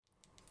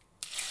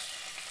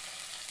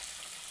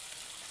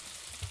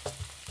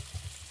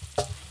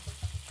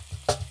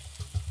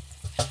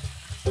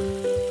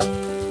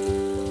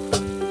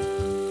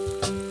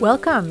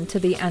Welcome to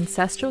the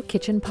Ancestral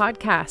Kitchen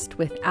Podcast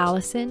with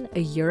Allison, a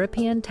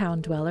European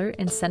town dweller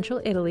in central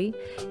Italy,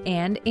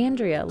 and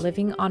Andrea,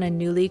 living on a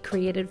newly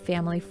created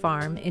family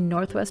farm in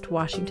Northwest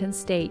Washington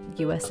State,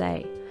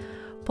 USA.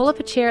 Pull up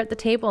a chair at the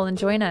table and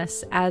join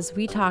us as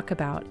we talk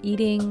about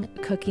eating,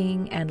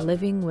 cooking, and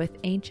living with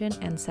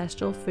ancient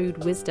ancestral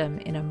food wisdom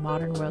in a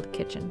modern world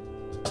kitchen.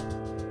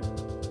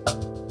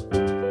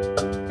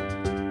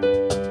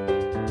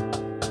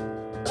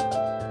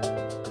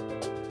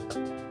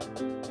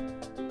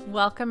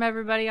 Welcome,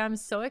 everybody. I'm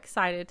so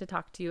excited to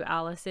talk to you,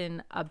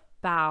 Allison,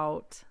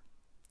 about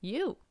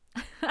you.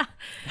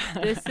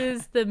 This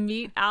is the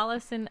Meet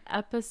Allison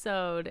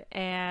episode,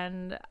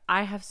 and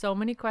I have so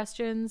many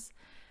questions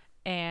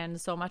and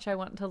so much I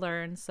want to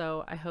learn,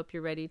 so I hope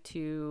you're ready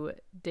to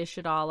dish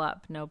it all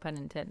up, no pun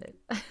intended.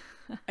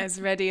 As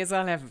ready as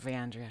I'll ever be,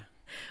 Andrea.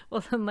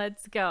 Well, then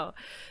let's go.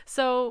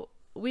 So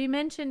we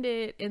mentioned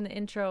it in the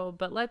intro,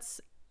 but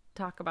let's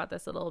talk about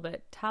this a little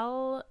bit.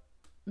 Tell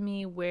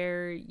me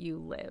where you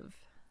live.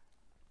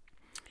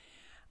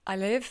 I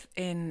live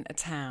in a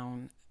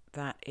town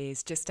that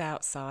is just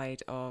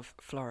outside of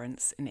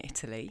Florence in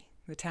Italy.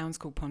 The town's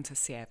called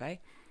Pontasieve,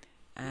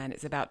 and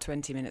it's about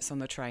 20 minutes on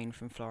the train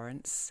from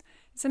Florence.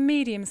 It's a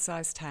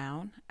medium-sized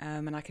town,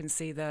 and I can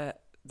see the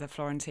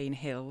Florentine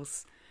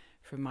hills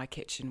from my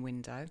kitchen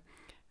window.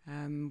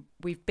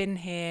 We've been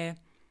here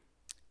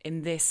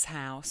in this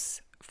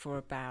house for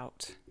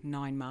about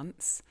 9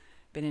 months.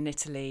 Been in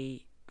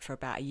Italy for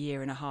about a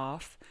year and a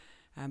half.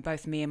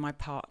 Both me and my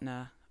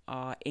partner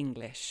are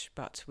English,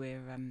 but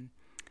we've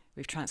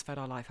transferred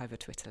our life over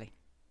to Italy.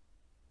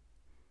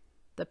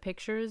 The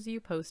pictures you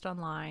post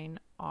online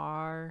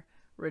are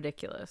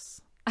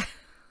ridiculous.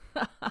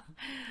 It's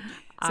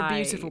a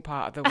beautiful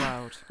part of the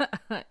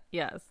world.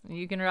 Yes,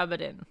 you can rub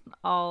it in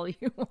all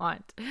you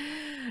want.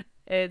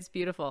 It's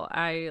beautiful.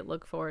 I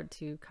look forward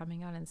to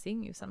coming out and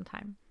seeing you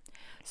sometime.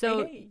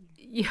 So Hey.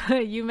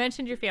 you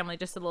mentioned your family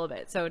just a little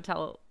bit. So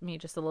tell me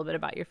just a little bit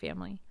about your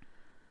family.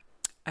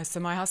 So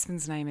my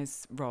husband's name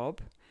is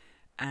Rob,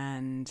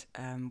 and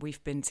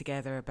we've been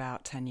together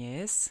about 10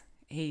 years.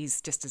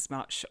 He's just as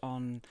much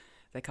on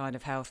the kind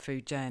of health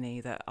food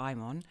journey that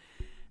I'm on.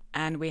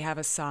 And we have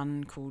a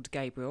son called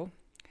Gabriel,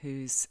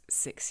 who's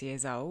 6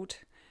 years old,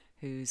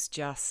 who's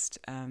just,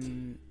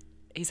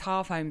 he's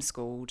half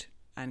homeschooled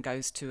and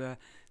goes to a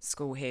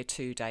school here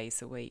 2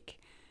 days a week.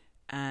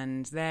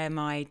 And they're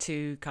my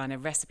two kind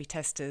of recipe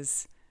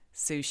testers,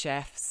 sous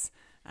chefs,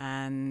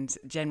 and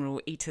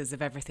general eaters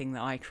of everything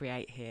that I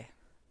create here.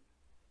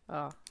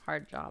 Oh,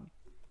 hard job.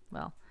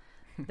 Well,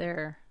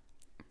 they're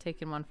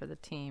taking one for the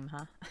team,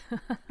 huh?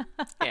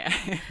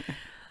 Yeah.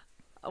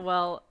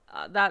 Well,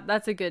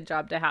 that's a good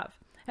job to have.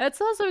 It's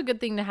also a good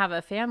thing to have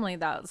a family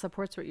that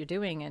supports what you're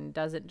doing and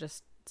doesn't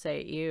just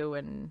say you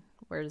and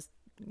where's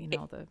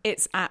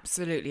It's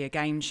absolutely a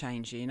game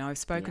changer. I've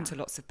spoken to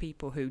lots of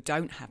people who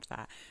don't have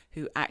that,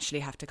 who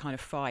actually have to kind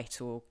of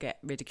fight or get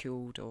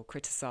ridiculed or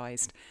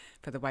criticised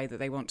for the way that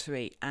they want to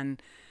eat.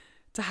 And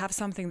to have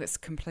something that's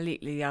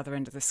completely the other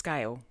end of the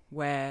scale,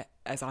 where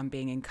as I'm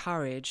being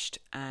encouraged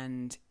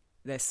and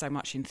there's so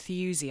much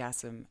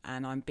enthusiasm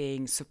and I'm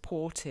being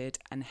supported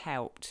and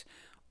helped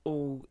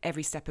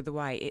every step of the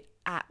way, it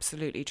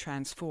absolutely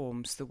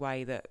transforms the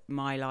way that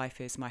my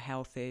life is, my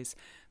health is,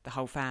 the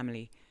whole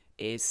family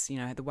is,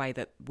 the way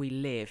that we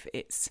live.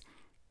 It's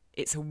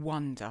a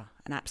wonder,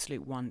 an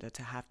absolute wonder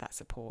to have that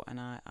support, and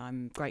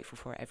I'm grateful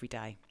for it every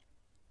day.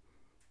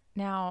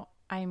 Now,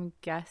 I'm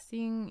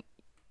guessing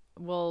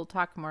we'll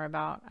talk more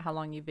about how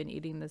long you've been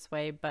eating this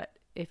way, but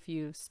if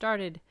you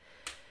started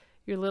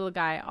your little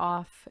guy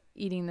off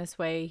eating this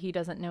way, he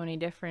doesn't know any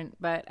different.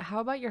 But how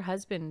about your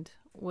husband?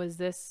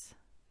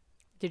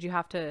 Did you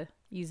have to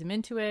ease him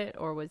into it,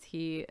 or was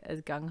he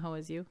as gung-ho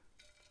as you?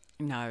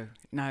 No.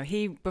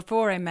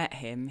 Before I met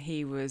him,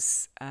 he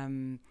was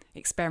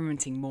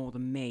experimenting more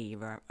than me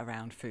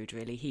around food,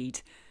 really.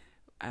 He'd,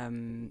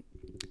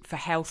 for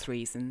health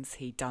reasons,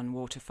 he'd done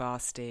water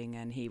fasting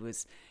and he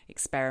was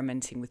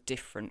experimenting with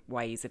different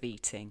ways of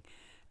eating.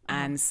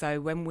 And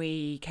so when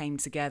we came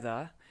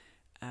together,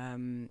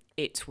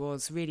 it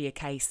was really a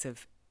case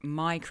of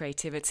my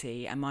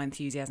creativity and my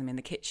enthusiasm in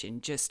the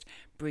kitchen just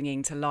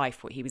bringing to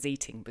life what he was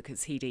eating,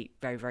 because he'd eat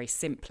very, very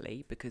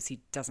simply because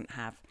he doesn't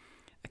have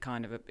a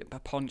kind of a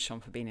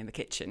penchant for being in the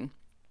kitchen.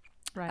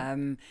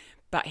 Right.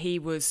 But he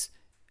was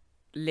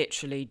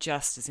literally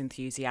just as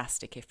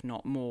enthusiastic, if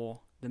not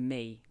more, than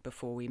me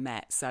before we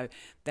met. So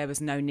there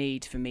was no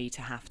need for me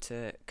to have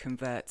to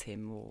convert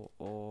him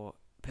or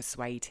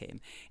persuade him.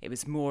 It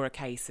was more a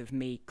case of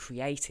me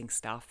creating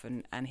stuff,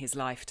 and his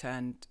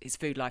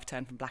food life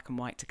turned from black and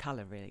white to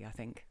colour, really, I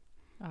think.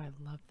 Oh, I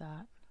love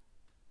that.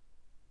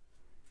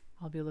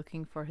 I'll be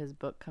looking for his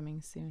book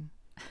coming soon.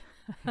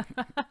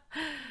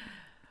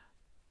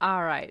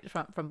 All right,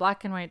 from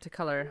black and white to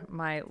color,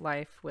 my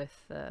life with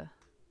the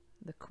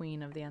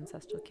queen of the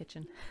ancestral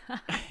kitchen.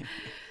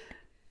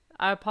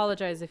 I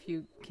apologize if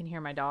you can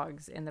hear my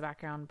dogs in the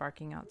background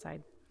barking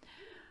outside.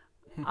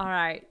 All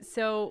right,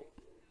 so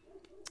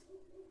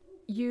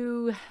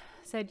you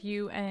said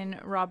you and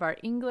Rob are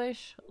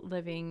English,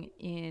 living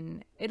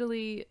in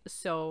Italy.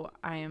 So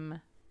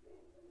I'm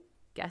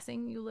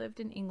guessing you lived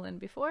in England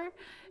before.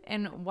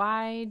 And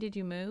why did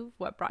you move?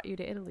 What brought you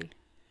to Italy?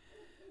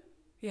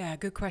 Yeah,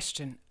 good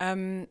question.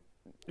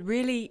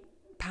 Really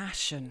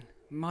passion,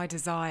 my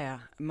desire,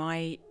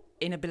 my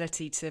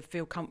inability to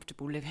feel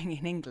comfortable living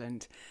in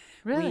England.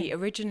 Really? We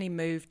originally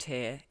moved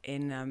here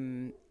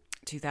in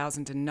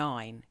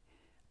 2009.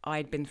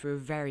 I'd been through a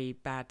very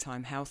bad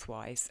time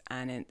health-wise,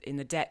 and in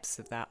the depths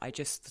of that, I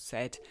just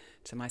said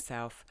to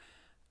myself,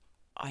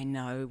 I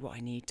know what I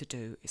need to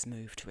do is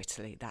move to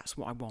Italy. That's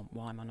what I want.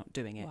 Why am I not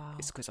doing it? Wow.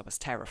 It's because I was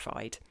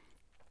terrified.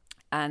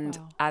 And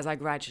Wow. as I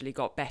gradually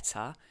got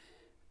better,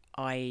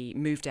 I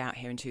moved out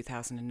here in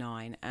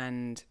 2009,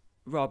 and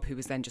Rob, who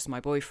was then just my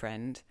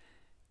boyfriend,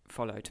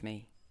 followed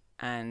me.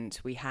 And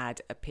we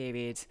had a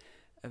period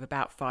of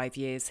about 5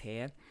 years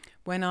here.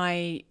 When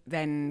I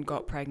then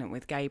got pregnant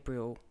with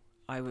Gabriel,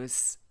 I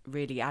was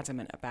really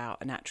adamant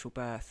about a natural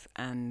birth,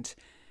 and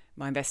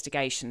my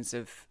investigations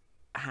of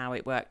how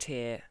it worked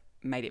here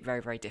made it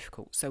very, very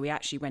difficult. So we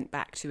actually went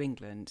back to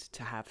England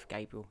to have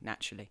Gabriel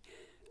naturally,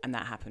 and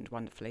that happened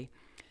wonderfully.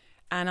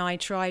 And I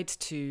tried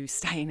to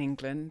stay in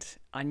England.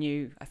 I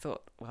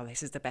thought, well,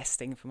 this is the best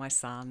thing for my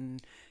son.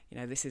 You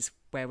know, this is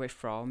where we're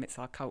from. It's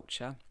our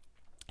culture.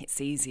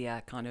 It's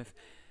easier kind of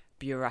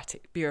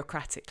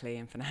bureaucratically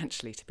and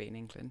financially to be in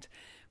England.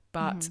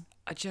 But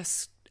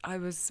I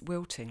was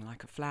wilting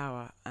like a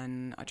flower,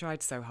 and I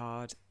tried so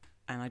hard,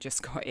 and I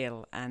just got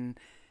ill. And,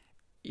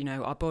 you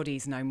know, our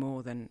bodies know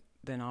more than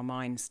our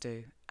minds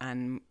do.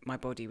 And my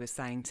body was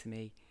saying to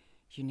me,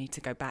 you need to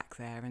go back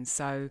there. And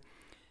so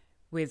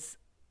with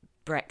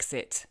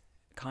Brexit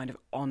kind of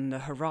on the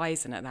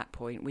horizon at that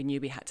point, we knew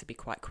we had to be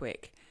quite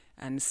quick.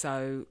 And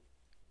so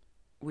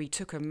we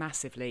took a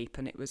massive leap,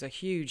 and it was a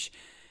huge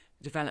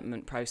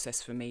development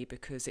process for me,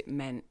 because it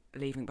meant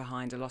leaving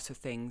behind a lot of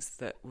things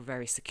that were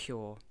very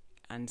secure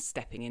and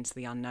stepping into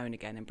the unknown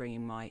again and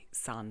bringing my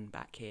son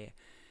back here.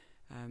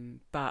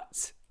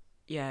 But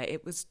yeah,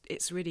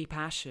 it's really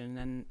passion,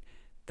 and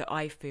that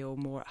I feel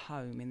more at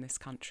home in this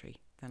country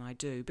than I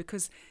do,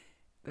 because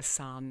the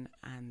sun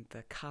and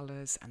the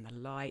colours and the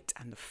light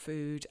and the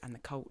food and the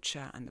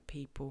culture and the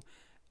people,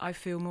 I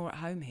feel more at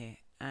home here,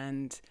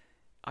 and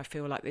I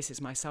feel like this is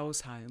my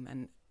soul's home,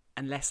 and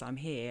unless I'm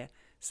here,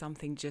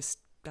 something just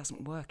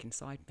doesn't work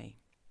inside me.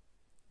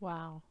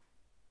 Wow.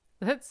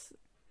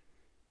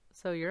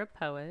 So you're a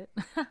poet.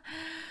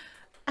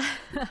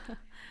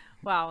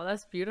 Wow,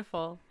 that's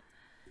beautiful.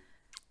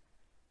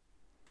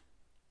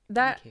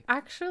 That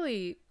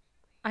actually,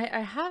 I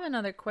have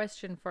another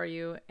question for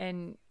you,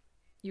 and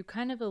you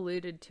kind of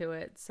alluded to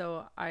it.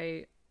 So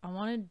I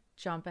want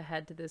to jump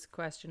ahead to this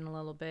question a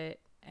little bit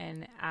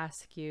and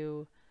ask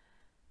you,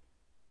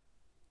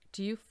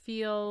 do you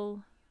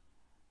feel,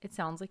 it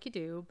sounds like you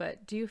do,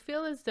 but do you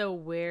feel as though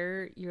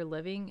where you're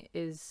living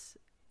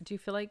do you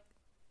feel like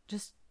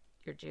just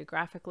your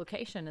geographic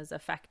location is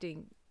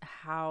affecting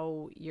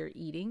how you're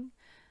eating?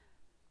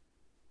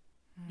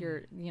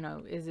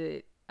 Is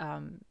it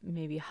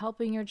maybe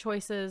helping your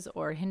choices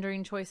or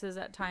hindering choices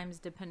at times,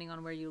 depending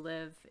on where you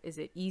live? Is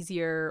it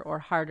easier or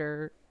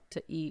harder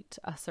to eat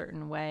a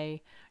certain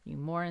way? Are you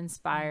more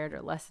inspired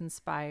or less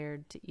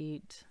inspired to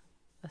eat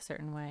a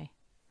certain way?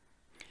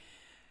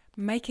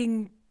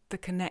 Making the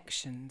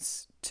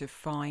connections to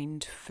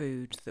find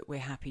food that we're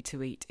happy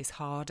to eat is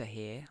harder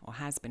here, or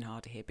has been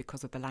harder here,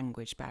 because of the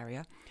language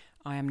barrier.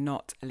 I am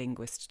not a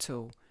linguist at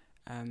all,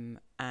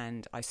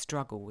 and I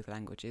struggle with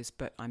languages,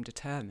 but I'm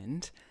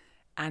determined.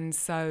 And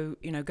so,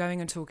 you know,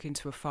 going and talking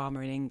to a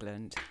farmer in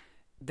England,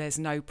 there's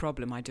no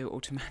problem. I do it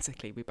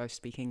automatically. We both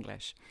speak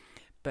English.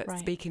 But Right.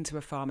 Speaking to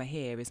a farmer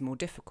here is more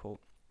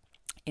difficult.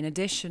 In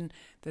addition,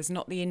 there's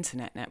not the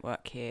internet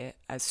network here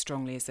as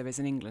strongly as there is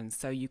in England,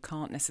 so you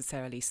can't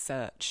necessarily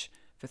search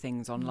for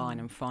things online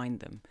and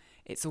find them.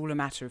 It's all a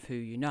matter of who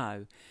you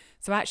know.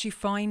 So actually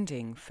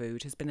finding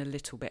food has been a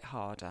little bit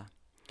harder.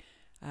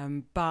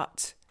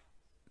 But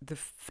the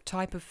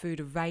type of food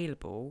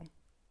available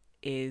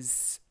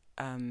is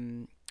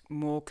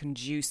more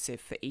conducive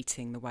for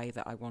eating the way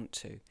that I want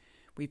to.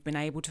 We've been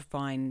able to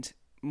find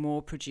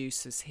more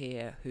producers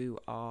here who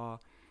are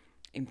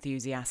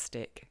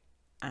enthusiastic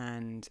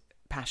and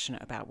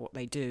passionate about what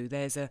they do.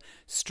 There's a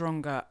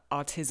stronger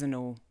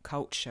artisanal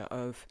culture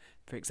of,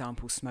 for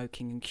example,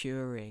 smoking and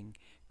curing,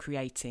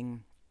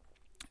 creating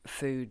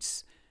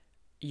foods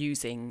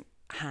using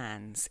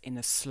hands in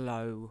a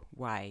slow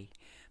way.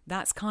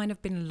 That's kind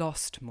of been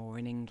lost more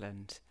in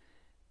England.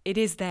 It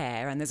is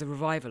there, and there's a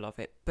revival of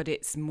it, but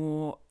it's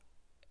more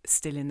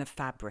still in the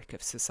fabric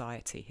of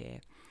society here.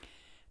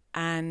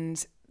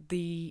 And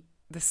the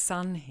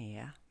sun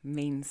here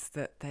means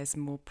that there's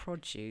more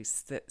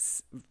produce,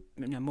 that's,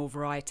 you know, more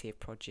variety of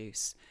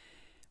produce,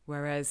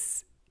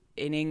 whereas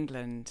in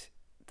England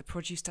the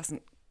produce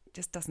doesn't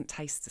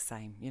taste the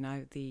same. You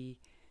know, the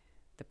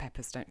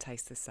peppers don't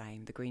taste the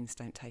same, the greens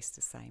don't taste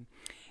the same.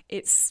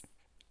 It's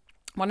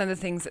one of the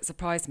things that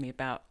surprised me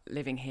about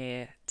living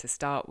here to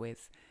start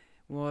with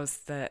was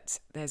that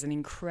there's an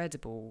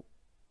incredible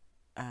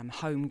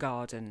home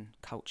garden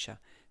culture.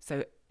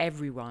 So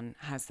everyone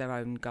has their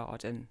own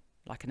garden,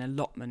 like an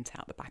allotment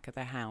out the back of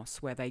their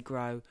house where they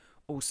grow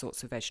all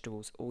sorts of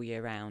vegetables all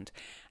year round.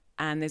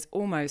 And there's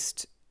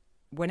almost,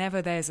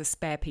 whenever there's a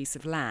spare piece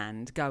of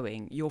land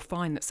going, you'll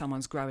find that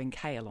someone's growing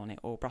kale on it,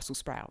 or Brussels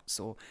sprouts,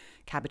 or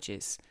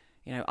cabbages,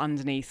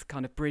 underneath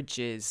kind of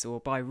bridges or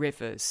by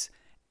rivers.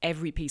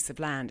 Every piece of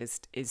land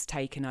is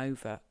taken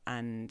over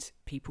and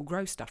people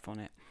grow stuff on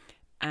it.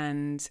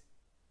 And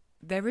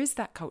there is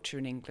that culture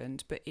in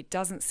England, but it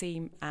doesn't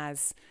seem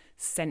as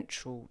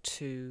central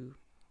to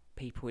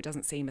people. It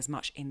doesn't seem as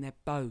much in their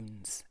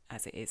bones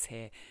as it is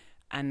here.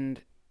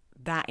 And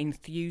that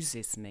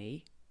enthuses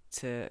me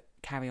to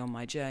carry on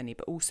my journey,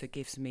 but also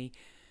gives me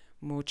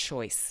more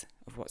choice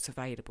of what's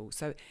available.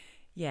 So,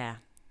 yeah,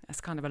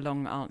 that's kind of a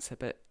long answer,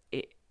 but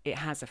it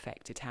has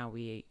affected how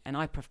we eat. And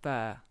I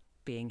prefer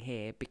being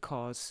here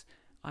because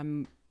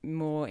I'm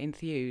more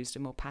enthused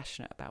and more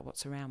passionate about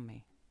what's around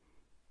me.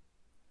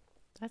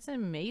 That's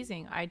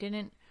amazing. I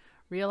didn't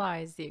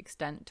realize the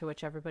extent to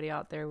which everybody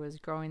out there was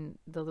growing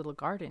the little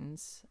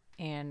gardens.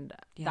 And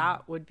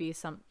that would be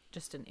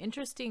just an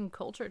interesting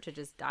culture to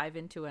just dive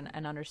into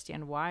and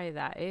understand why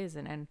that is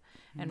and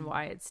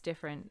why it's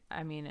different.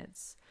 I mean,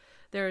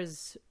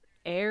 there's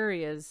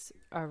areas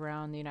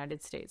around the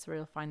United States where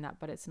you'll find that,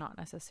 but it's not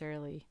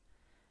necessarily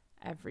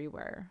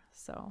everywhere.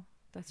 So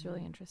that's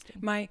really interesting.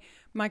 My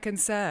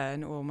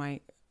concern, or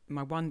my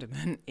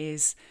wonderment,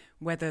 is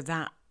whether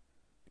that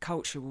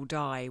culture will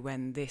die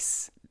when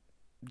this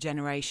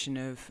generation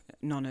of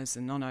nonnas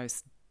and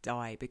nonnos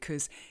die,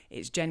 because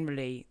it's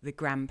generally the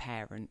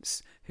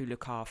grandparents who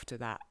look after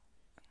that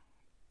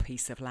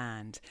piece of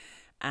land.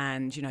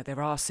 And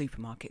there are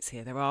supermarkets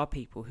here, there are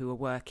people who are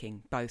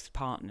working, both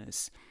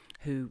partners,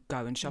 who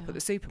go and shop at the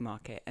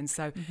supermarket. And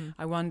so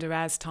I wonder,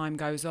 as time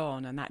goes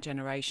on and that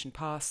generation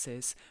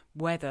passes,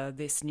 whether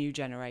this new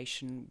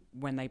generation,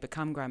 when they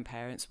become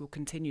grandparents, will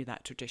continue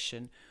that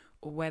tradition,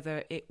 or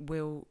whether it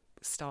will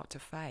start to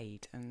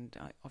fade. And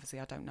obviously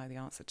I don't know the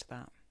answer to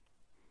that.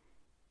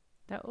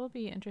 That will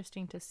be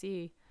interesting to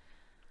see.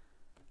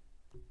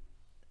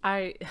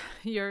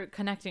 You're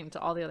connecting to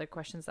all the other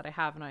questions that I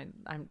have, and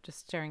I'm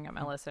just staring at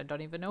my list. I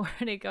don't even know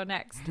where to go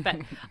next, but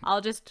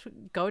I'll just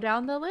go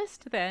down the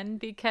list then,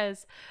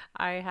 because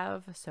I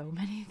have so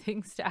many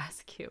things to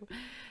ask you.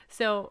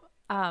 So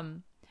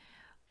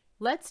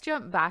let's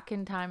jump back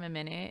in time a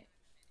minute.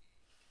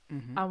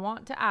 I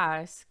want to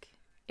ask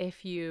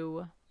if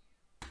you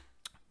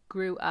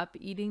grew up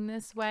eating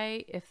this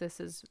way, if this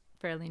is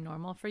fairly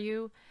normal for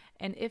you,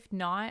 and if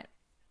not,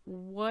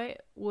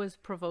 what was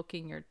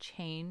provoking your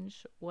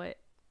change? What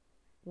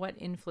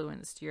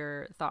influenced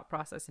your thought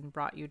process and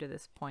brought you to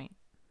this point?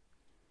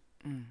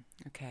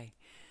 Okay.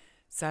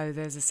 So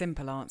there's a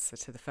simple answer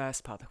to the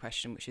first part of the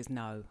question, which is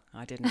no.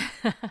 I didn't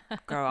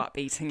grow up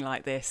eating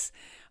like this.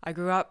 I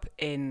grew up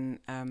in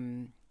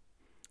kind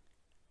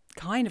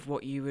of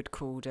what you would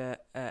call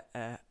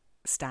a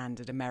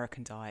standard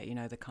American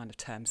diet, the kind of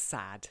term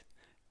SAD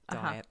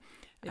diet,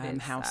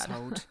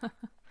 household.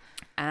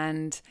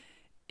 And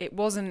it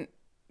wasn't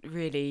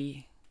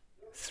really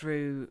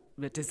through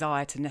the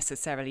desire to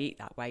necessarily eat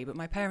that way, but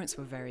my parents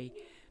were very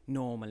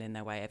normal in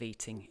their way of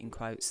eating, in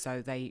quotes.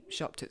 So they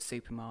shopped at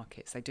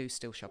supermarkets. They do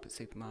still shop at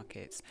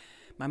supermarkets.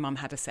 My mum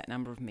had a set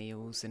number of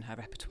meals in her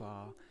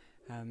repertoire,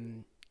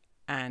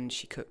 and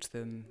she cooked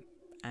them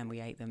and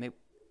we ate them.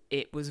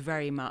 It was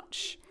very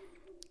much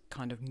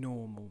kind of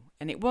normal,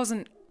 and it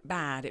wasn't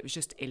bad, it was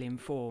just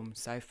ill-informed.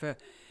 So for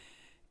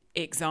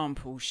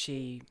example,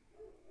 she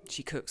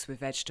cooks with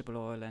vegetable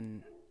oil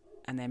and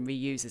then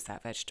reuses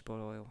that vegetable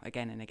oil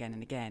again and again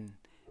and again.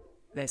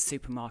 There's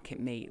supermarket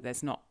meat.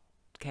 There's not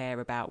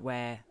care about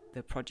where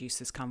the produce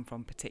has come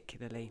from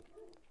particularly.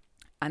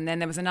 And then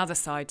there was another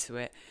side to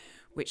it,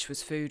 which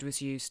was food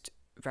was used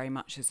very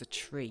much as a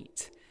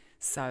treat.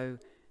 So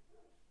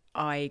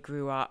I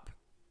grew up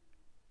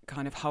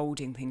kind of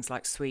holding things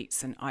like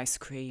sweets and ice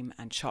cream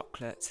and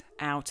chocolate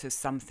out as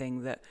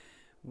something that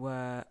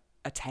were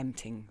a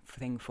tempting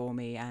thing for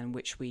me, and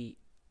which we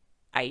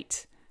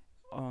ate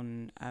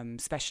on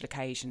special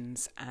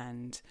occasions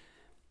and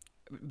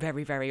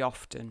very, very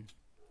often.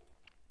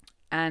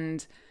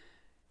 And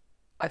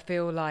I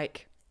feel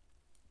like,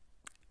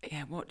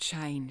 what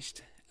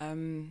changed?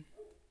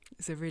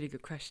 It's a really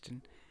good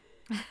question.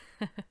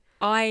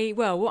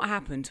 What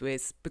happened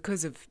was,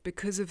 because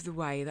of the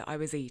way that I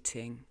was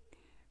eating,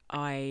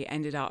 I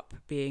ended up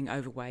being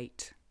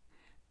overweight,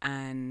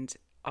 and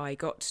I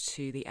got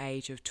to the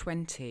age of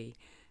 20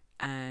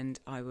 and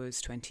I was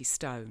 20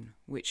 stone,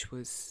 which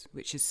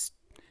is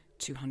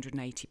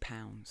 280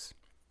 pounds.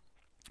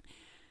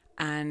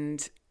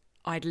 And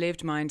I'd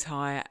lived my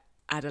entire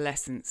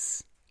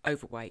adolescence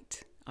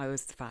overweight. I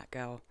was the fat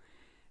girl,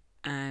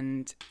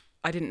 and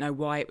I didn't know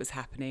why it was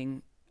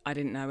happening. I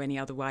didn't know any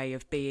other way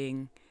of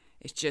being.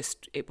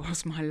 It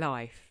was my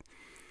life.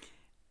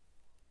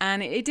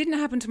 And it didn't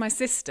happen to my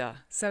sister.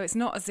 So it's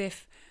not as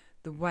if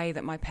the way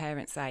that my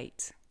parents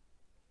ate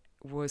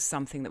was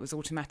something that was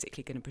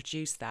automatically going to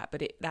produce that,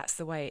 but that's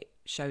the way it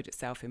showed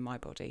itself in my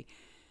body.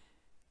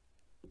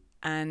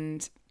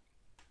 And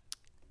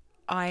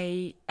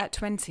at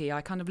 20,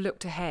 I kind of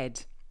looked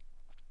ahead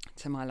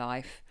to my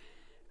life,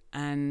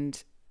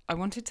 and I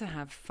wanted to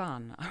have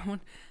fun.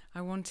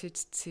 I wanted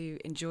to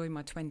enjoy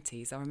my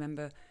 20s. I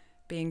remember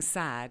being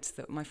sad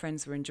that my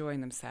friends were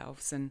enjoying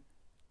themselves, and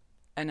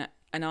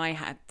I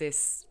had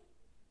this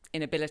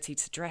inability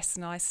to dress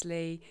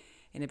nicely,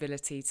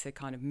 inability to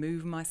kind of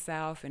move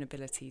myself,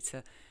 inability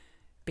to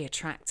be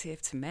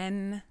attractive to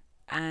men,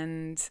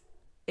 and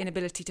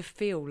inability to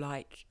feel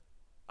like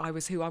I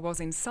was who I was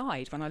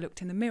inside when I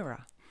looked in the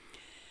mirror.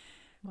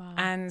 Wow.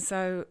 And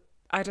so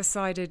I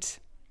decided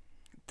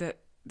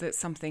that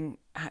something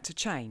had to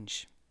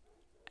change.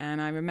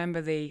 And I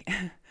remember the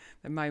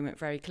moment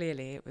very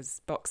clearly. It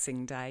was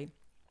Boxing Day,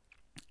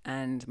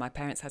 and my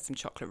parents had some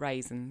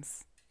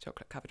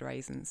chocolate-covered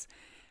raisins.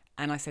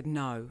 And I said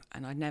no,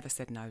 and I never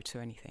said no to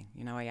anything.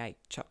 You know, I ate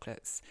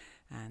chocolates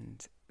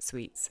and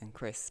sweets and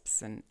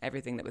crisps and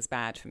everything that was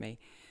bad for me.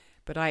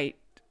 But I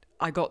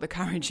got the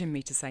courage in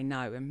me to say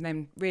no. And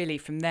then really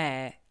from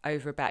there,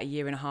 over about a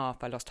year and a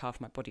half, I lost half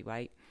my body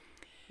weight.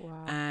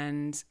 Wow.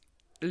 And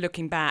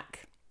looking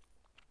back,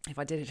 if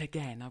I did it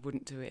again, I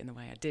wouldn't do it in the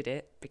way I did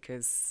it,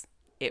 because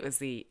it was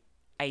the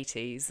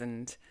 80s,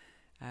 and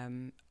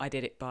I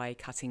did it by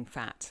cutting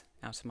fat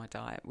out of my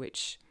diet,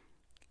 which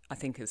I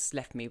think has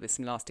left me with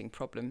some lasting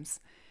problems.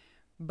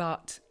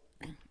 But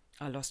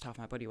I lost half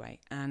my body weight,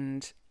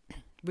 and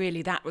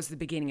really that was the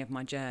beginning of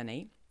my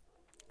journey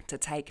to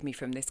take me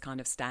from this kind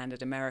of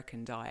standard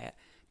American diet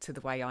to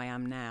the way I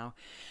am now.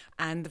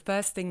 And the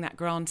first thing that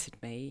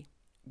granted me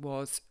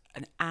was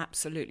an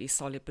absolutely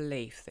solid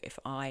belief that if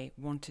I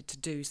wanted to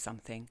do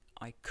something,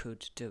 I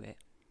could do it.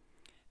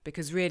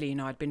 Because really, you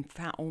know, I'd been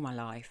fat all my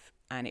life,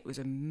 and it was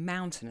a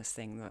mountainous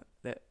thing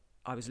that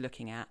I was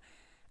looking at,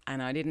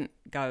 and I didn't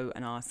go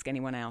and ask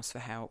anyone else for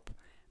help.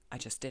 I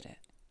just did it.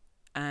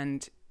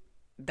 And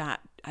that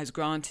has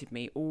granted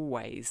me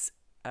always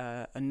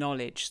a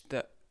knowledge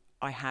that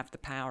I have the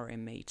power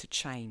in me to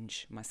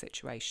change my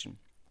situation.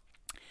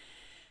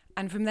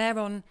 And from there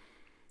on,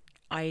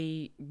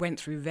 I went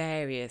through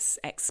various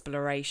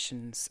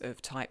explorations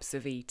of types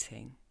of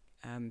eating.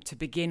 To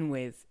begin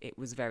with, it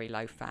was very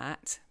low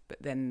fat,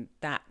 but then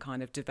that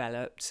kind of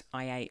developed.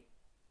 I ate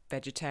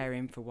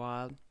vegetarian for a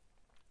while.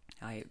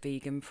 I ate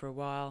vegan for a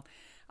while.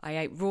 I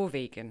ate raw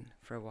vegan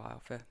for a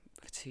while. For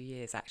 2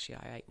 years, actually,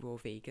 I ate raw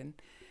vegan.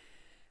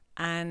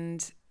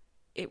 And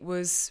it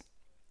was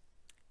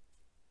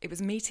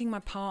meeting my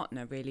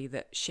partner, really,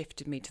 that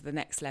shifted me to the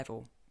next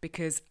level,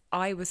 because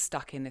I was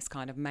stuck in this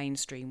kind of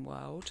mainstream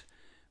world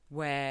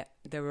where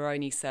there were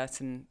only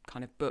certain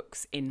kind of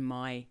books in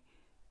my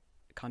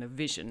kind of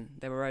vision.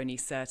 There were only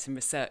certain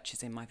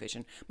researchers in my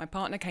vision. My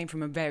partner came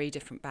from a very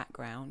different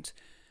background,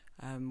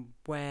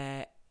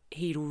 where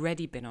he'd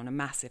already been on a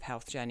massive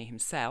health journey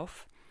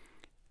himself,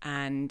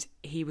 and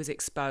he was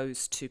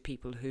exposed to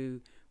people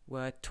who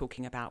were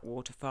talking about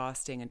water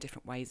fasting and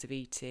different ways of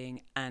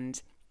eating,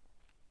 and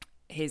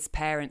his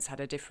parents had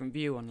a different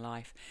view on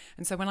life.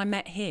 And so when I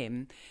met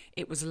him,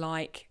 it was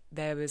like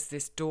there was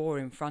this door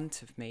in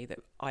front of me that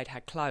I'd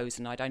had closed,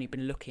 and I'd only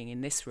been looking in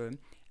this room,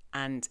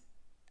 and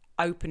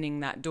opening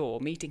that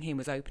door, meeting him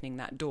was opening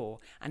that door,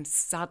 and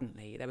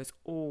suddenly there was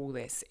all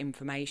this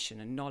information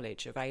and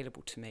knowledge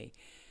available to me,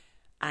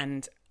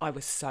 and I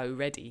was so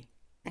ready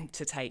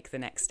to take the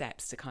next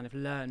steps to kind of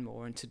learn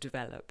more and to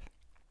develop.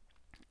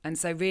 And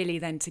so really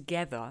then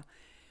together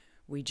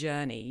we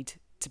journeyed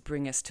to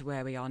bring us to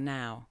where we are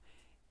now.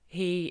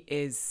 He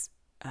is,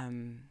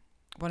 one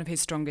of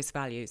his strongest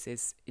values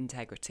is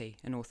integrity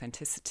and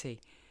authenticity.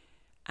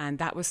 And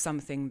that was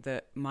something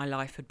that my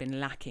life had been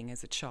lacking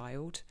as a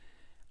child.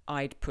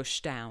 I'd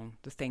pushed down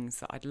the things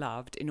that I'd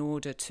loved in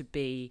order to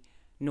be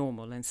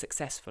normal and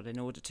successful, in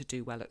order to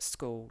do well at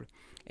school,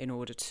 in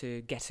order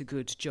to get a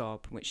good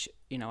job, which,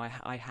 you know,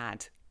 I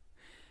had.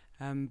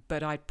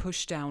 But I'd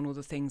pushed down all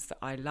the things that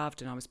I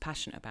loved and I was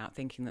passionate about,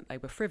 thinking that they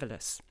were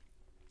frivolous.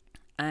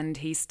 And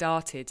he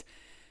started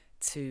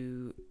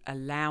to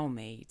allow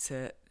me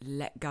to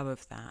let go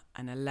of that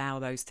and allow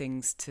those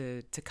things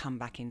to come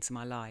back into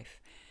my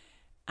life.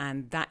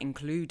 And that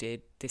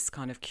included this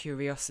kind of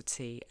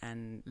curiosity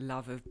and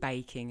love of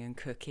baking and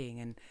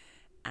cooking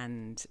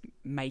and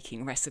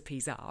making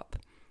recipes up.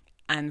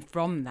 And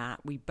from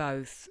that, we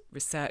both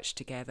researched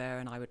together,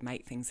 and I would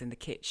make things in the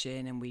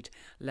kitchen, and we'd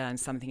learn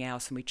something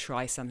else, and we'd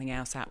try something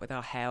else out with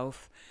our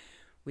health.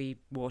 We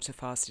water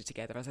fasted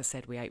together. As I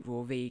said, we ate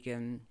raw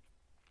vegan.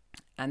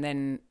 And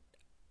then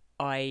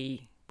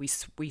we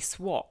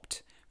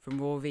swapped from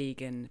raw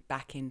vegan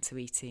back into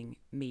eating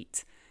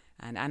meat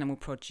and animal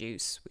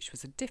produce, which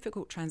was a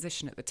difficult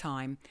transition at the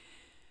time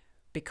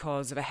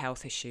because of a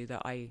health issue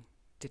that I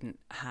didn't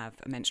have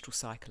a menstrual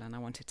cycle, and I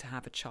wanted to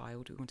have a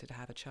child. We wanted to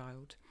have a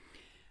child.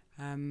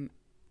 And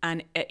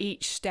at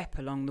each step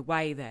along the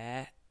way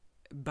there,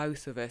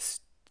 both of us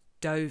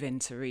dove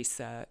into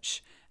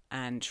research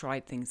and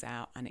tried things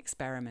out and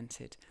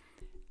experimented.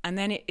 And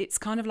then it's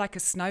kind of like a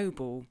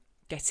snowball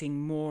getting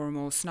more and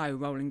more snow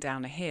rolling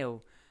down a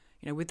hill.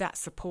 You know, with that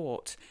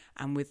support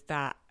and with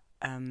that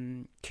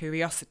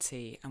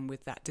curiosity and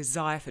with that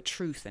desire for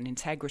truth and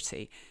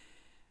integrity.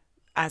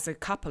 As a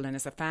couple and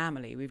as a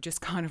family, we've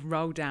just kind of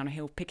rolled down a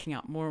hill, picking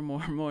up more and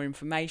more and more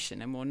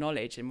information and more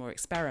knowledge and more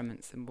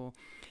experiments and more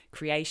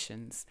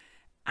creations.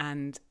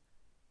 And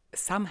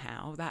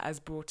somehow that has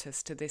brought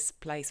us to this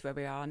place where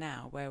we are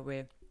now, where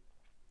we're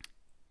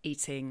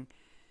eating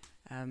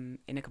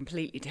in a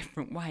completely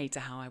different way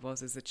to how I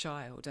was as a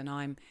child. And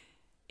I'm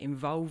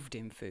involved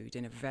in food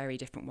in a very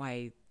different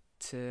way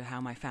to how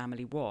my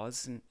family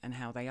was and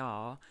how they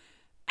are.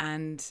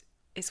 And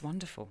it's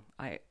wonderful.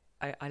 I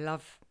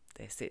love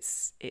this.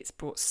 It's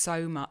brought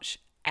so much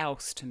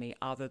else to me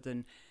other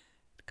than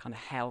kind of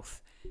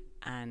health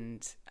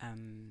and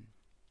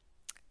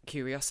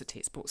curiosity.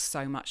 It's brought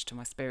so much to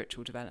my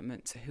spiritual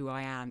development, to who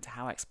I am, to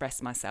how I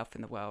express myself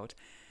in the world.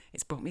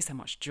 It's brought me so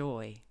much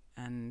joy,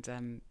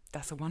 and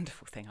that's a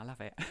wonderful thing. I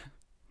love it.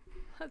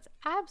 That's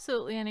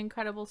absolutely an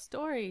incredible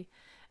story.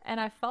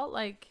 And I felt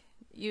like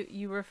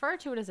you refer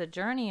to it as a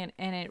journey,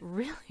 and it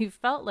really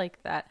felt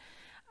like that.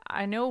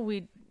 I know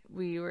we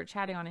were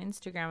chatting on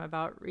Instagram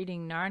about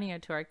reading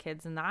Narnia to our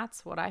kids, and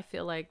that's what I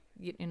feel like.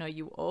 You know,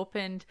 you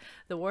opened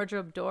the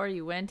wardrobe door,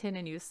 you went in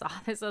and you saw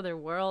this other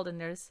world, and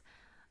there's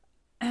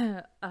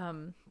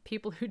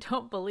people who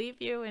don't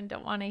believe you and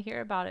don't want to hear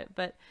about it,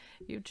 but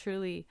you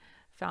truly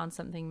found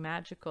something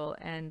magical.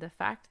 And the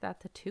fact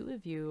that the two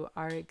of you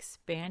are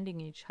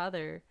expanding each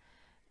other,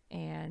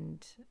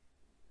 and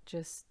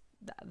just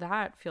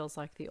that feels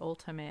like the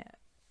ultimate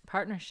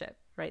partnership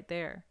right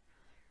there.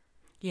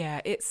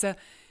 Yeah, it's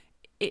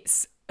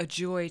a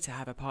joy to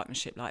have a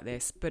partnership like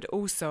this, but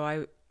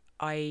also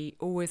I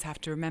always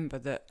have to remember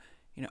that,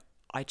 you know,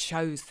 I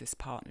chose this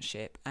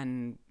partnership,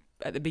 and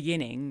at the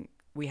beginning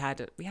we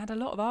had a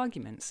lot of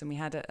arguments, and we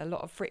had a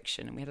lot of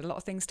friction, and we had a lot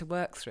of things to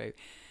work through.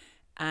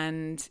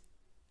 And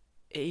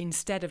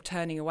instead of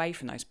turning away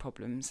from those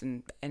problems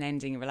and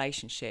ending a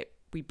relationship,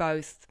 we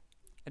both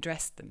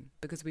addressed them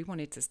because we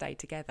wanted to stay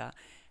together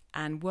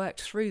and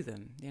worked through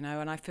them, you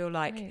know. And I feel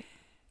like Right.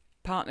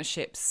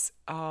 Partnerships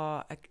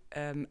are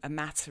a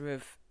matter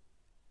of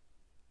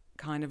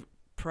kind of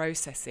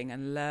processing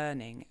and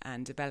learning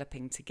and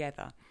developing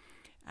together,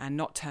 and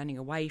not turning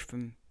away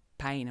from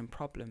pain and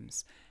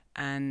problems.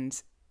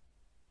 And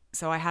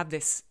so I have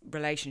this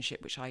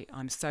relationship which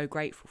I'm so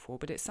grateful for,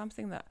 but it's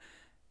something that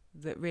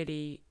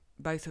really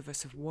both of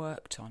us have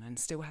worked on and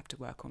still have to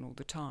work on all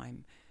the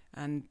time.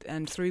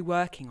 And through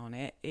working on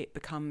it, it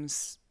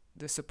becomes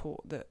the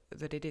support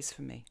that it is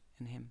for me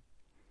and him.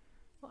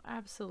 Well,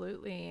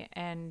 absolutely.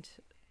 And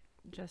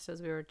just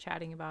as we were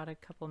chatting about a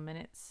couple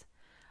minutes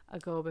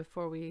ago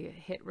before we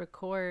hit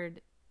record,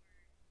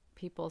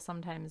 people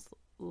sometimes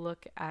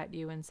look at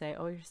you and say,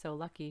 oh, you're so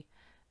lucky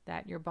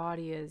that your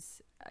body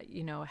is,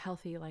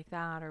 healthy like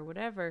that or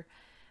whatever.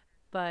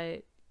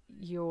 But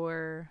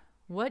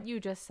what you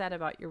just said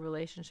about your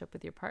relationship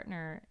with your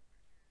partner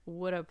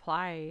would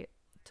apply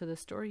to the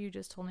story you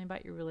just told me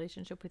about your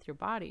relationship with your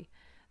body,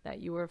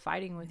 that you were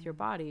fighting with your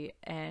body.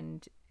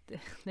 And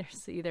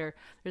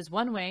there's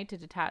one way to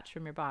detach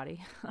from your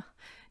body.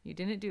 You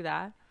didn't do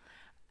that,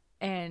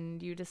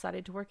 and you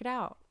decided to work it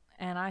out.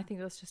 And I think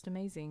that's just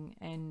amazing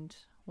and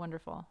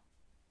wonderful.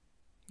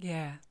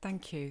 Yeah,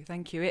 thank you.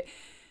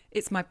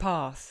 It's my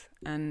path,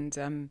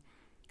 and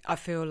I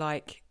feel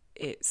like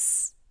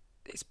it's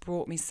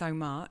brought me so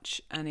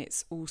much, and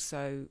it's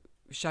also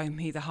shown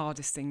me the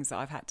hardest things that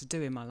I've had to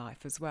do in my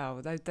life as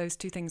well. Those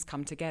two things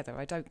come together.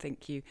 I don't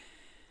think you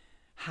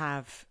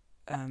have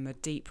a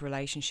deep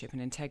relationship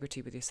and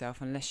integrity with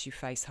yourself unless you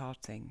face hard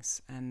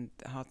things, and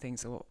the hard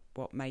things are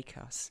what make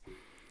us.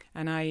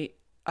 And I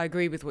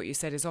agree with what you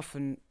said. Is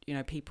often,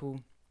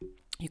 people,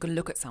 you can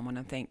look at someone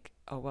and think,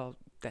 oh, well,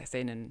 they're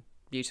thin and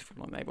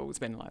beautiful and they've always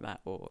been like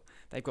that, or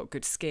they've got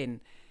good skin.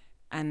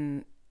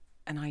 And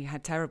I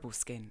had terrible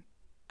skin,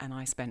 and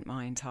I spent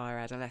my entire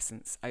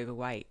adolescence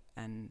overweight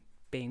and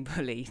being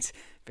bullied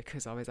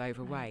because I was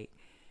overweight. Right.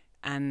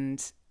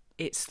 And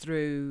it's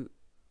through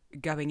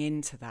going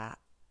into that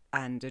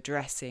and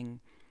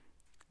addressing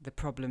the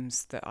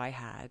problems that I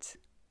had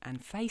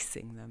and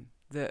facing them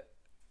that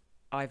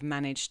I've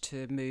managed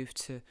to move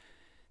to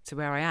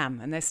where I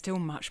am. And there's still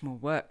much more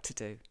work to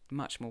do.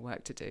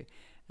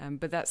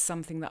 But that's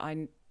something that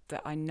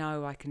I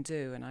know I can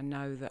do, and I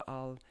know that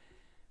I'll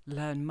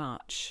learn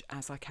much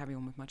as I carry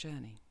on with my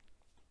journey.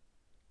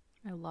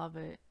 I love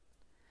it.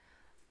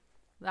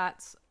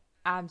 That's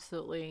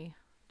absolutely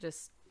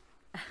just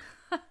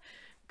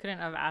couldn't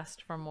have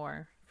asked for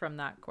more from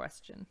that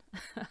question.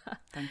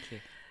 Thank you.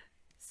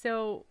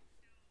 So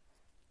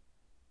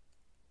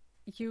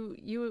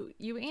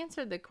you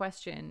answered the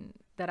question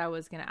that I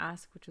was going to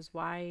ask, which was,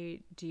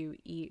 why do you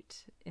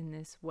eat in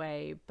this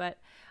way? But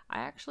I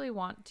actually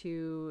want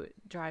to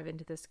drive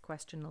into this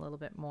question a little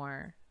bit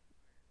more.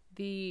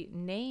 The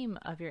name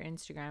of your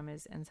Instagram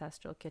is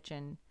Ancestral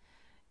Kitchen.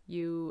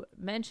 You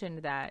mentioned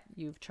that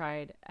you've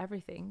tried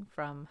everything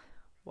from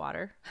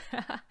water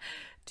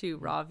to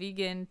raw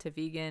vegan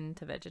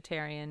to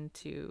vegetarian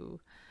to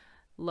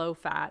low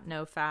fat,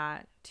 no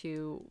fat,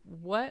 to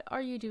what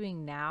are you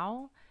doing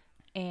now?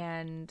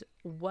 And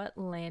what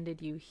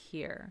landed you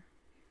here?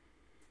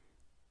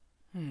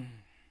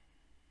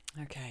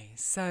 Okay,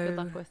 so good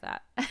luck with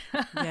that.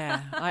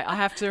 yeah, I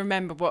have to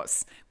remember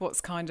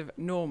what's kind of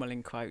normal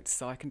in quotes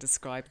so I can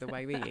describe the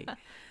way we eat.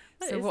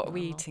 So what are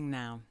we eating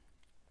now?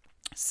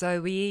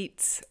 So we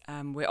eat,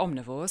 we're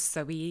omnivores,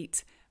 so we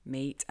eat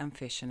meat and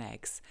fish and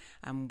eggs,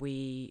 and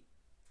we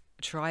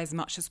try as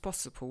much as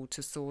possible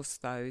to source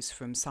those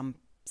from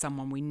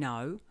someone we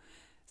know.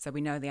 So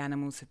we know the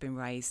animals have been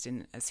raised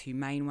in as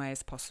humane way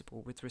as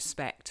possible, with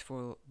respect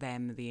for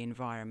them, the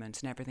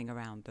environment and everything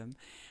around them,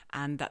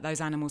 and that those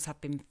animals have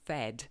been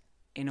fed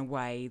in a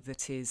way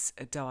that is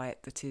a diet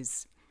that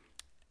is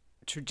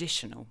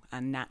traditional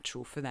and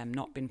natural for them,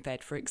 not been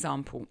fed, for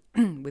example,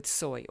 with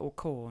soy or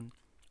corn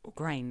or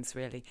grains,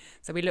 really.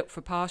 So we look for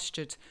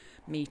pastured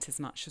meat as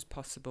much as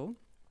possible.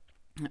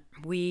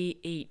 We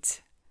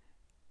eat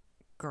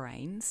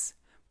grains,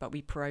 but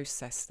we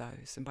process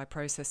those, and by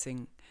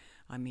processing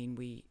I mean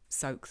we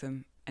soak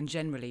them, and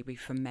generally we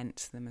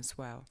ferment them as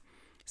well.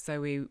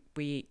 So we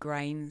eat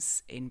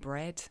grains in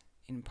bread,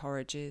 in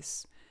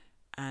porridges,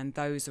 and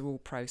those are all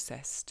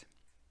processed.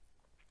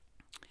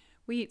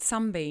 We eat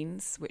some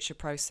beans, which are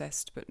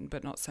processed,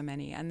 but not so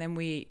many, and then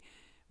we eat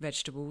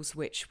vegetables,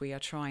 which we are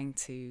trying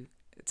to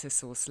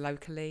source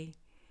locally,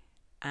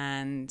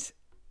 and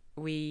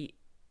we,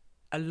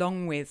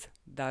 along with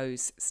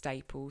those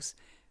staples,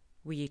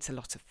 we eat a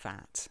lot of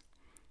fat.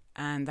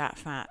 And that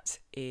fat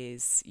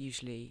is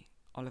usually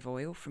olive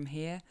oil from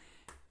here,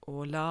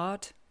 or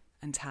lard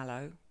and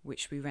tallow,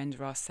 which we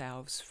render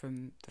ourselves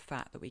from the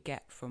fat that we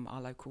get from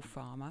our local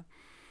farmer,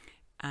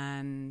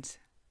 and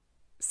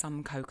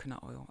some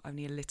coconut oil,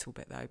 only a little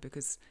bit though,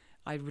 because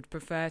I would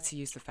prefer to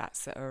use the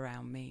fats that are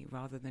around me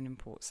rather than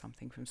import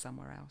something from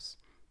somewhere else.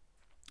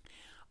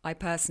 I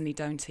personally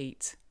don't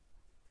eat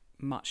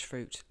much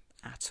fruit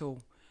at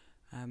all.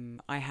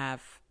 I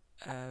have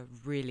a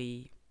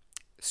really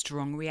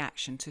strong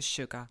reaction to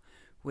sugar,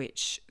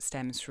 which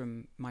stems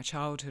from my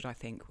childhood, I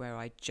think, where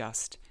I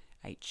just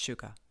ate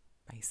sugar,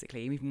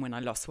 basically. Even when I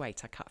lost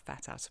weight, I cut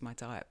fat out of my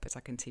diet, but I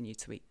continue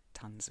to eat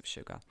tons of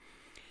sugar.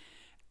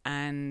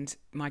 And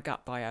my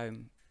gut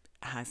biome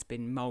has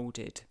been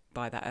moulded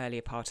by that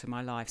earlier part of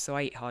my life, so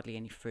I eat hardly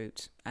any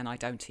fruit, and I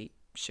don't eat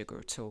sugar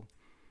at all.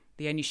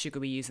 The only sugar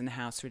we use in the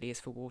house really is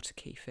for water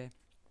kefir.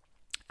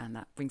 And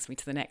that brings me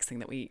to the next thing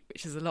that we,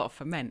 which is a lot of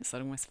ferments.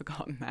 I'd almost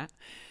forgotten that.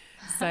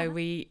 So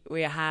we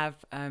have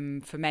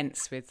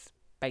ferments with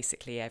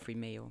basically every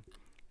meal.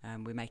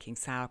 We're making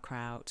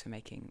sauerkraut, we're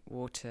making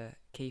water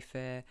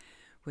kefir,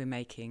 we're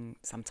making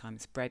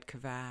sometimes bread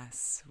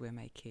kvass, we're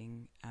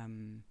making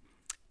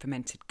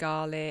fermented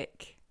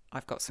garlic.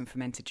 I've got some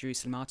fermented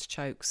Jerusalem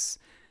artichokes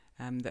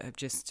that have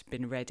just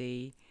been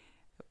ready.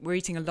 We're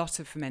eating a lot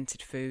of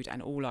fermented food,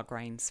 and all our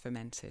grains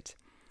fermented.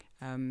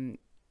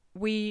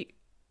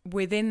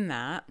 Within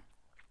that,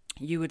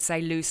 you would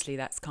say loosely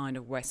that's kind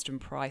of Weston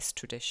Price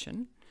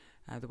tradition,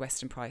 the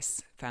Weston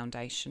Price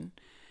Foundation.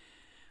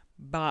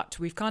 But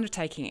we've kind of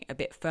taken it a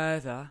bit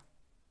further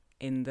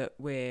in that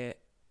we're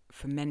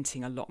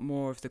fermenting a lot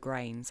more of the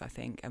grains, I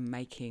think, and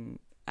making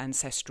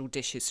ancestral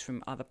dishes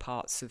from other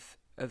parts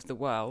of the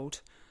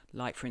world.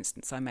 Like, for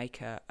instance, I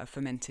make a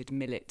fermented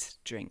millet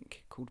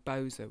drink called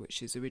boza,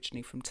 which is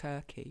originally from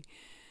Turkey.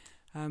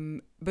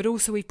 But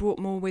also we've brought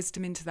more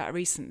wisdom into that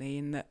recently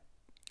in that,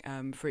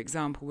 for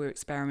example, we're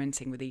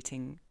experimenting with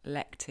eating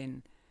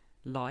lectin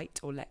light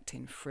or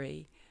lectin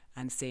free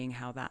and seeing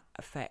how that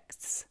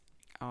affects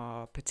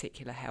our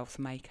particular health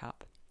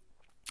makeup.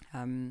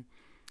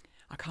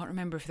 I can't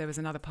remember if there was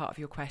another part of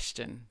your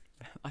question.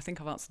 I think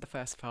I've answered the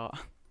first part.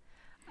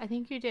 I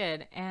think you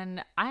did.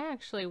 And I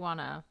actually want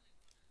to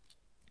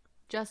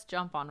just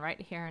jump on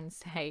right here and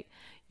say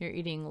you're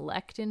eating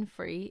lectin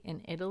free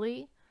in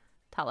Italy.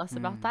 Tell us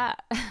about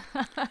that.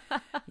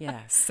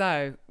 Yeah,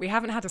 so we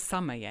haven't had a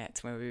summer yet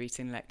where we're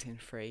eating lectin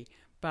free,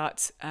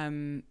 but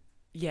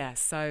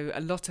so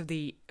a lot of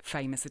the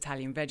famous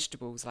Italian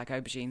vegetables like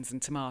aubergines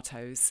and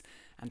tomatoes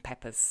and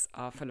peppers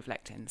are full of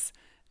lectins,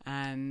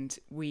 and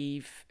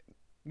we've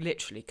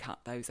literally cut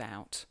those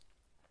out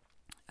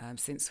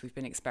since we've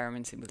been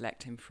experimenting with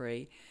lectin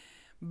free.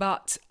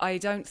 But I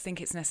don't think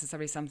it's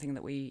necessarily something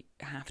that we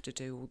have to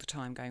do all the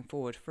time going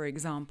forward. For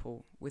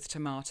example, with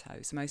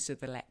tomatoes, most of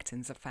the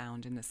lectins are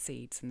found in the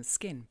seeds and the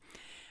skin.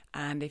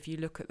 And if you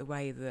look at the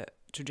way that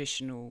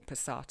traditional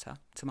passata,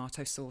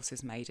 tomato sauce,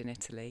 is made in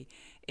Italy,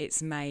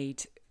 it's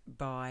made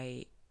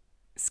by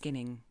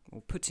skinning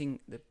or putting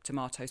the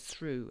tomatoes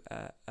through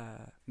a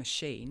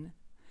machine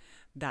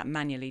that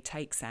manually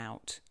takes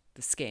out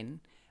the skin,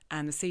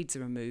 and the seeds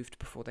are removed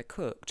before they're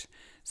cooked.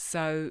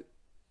 So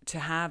to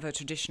have a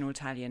traditional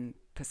Italian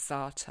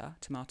passata,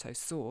 tomato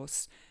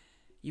sauce,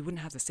 you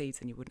wouldn't have the seeds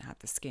and you wouldn't have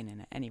the skin in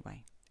it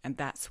anyway. And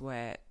that's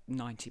where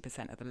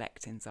 90% of the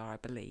lectins are, I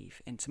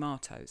believe, in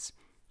tomatoes.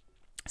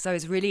 So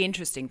it's really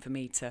interesting for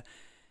me to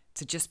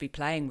just be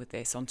playing with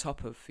this on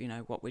top of,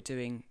 what we're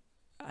doing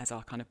as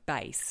our kind of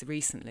base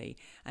recently,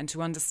 and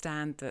to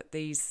understand that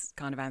these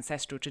kind of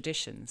ancestral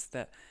traditions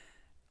that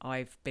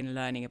I've been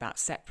learning about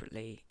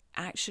separately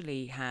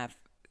actually have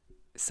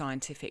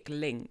scientific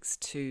links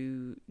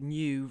to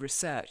new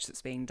research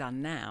that's being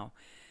done now.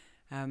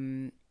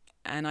 And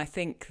I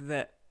think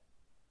that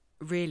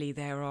really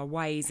there are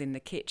ways in the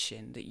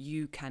kitchen that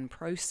you can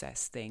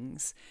process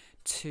things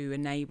to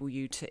enable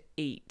you to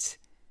eat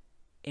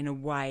in a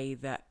way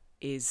that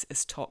is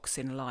as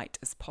toxin light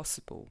as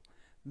possible,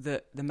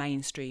 that the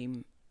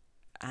mainstream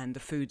and the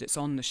food that's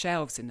on the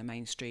shelves in the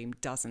mainstream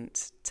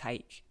doesn't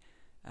take,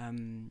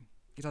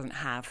 it doesn't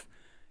have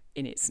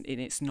in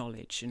its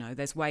knowledge.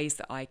 There's ways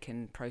that I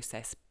can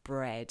process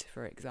bread,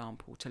 for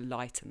example, to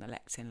lighten the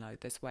lectin load.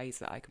 There's ways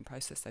that I can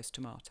process those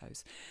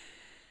tomatoes.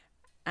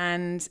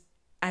 And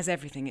as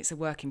everything, it's a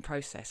working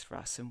process for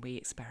us, and we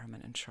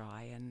experiment and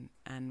try,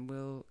 and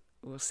we'll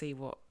see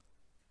what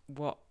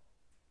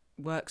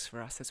works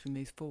for us as we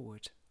move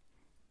forward.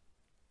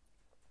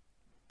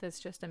 That's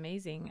just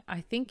amazing.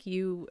 I think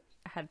you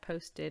had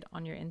posted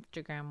on your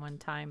Instagram one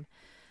time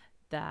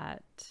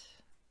that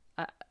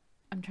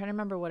I'm trying to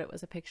remember what it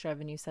was a picture of,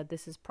 and you said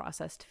this is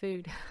processed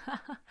food.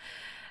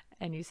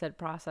 And you said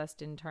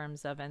processed in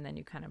terms of, and then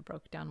you kind of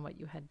broke down what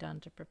you had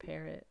done to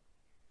prepare it.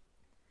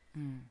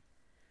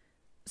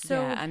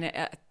 So yeah,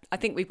 and I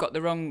think we've got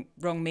the wrong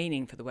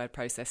meaning for the word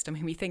processed. I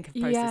mean, we think of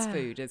processed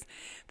food as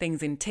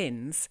things in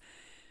tins,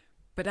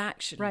 but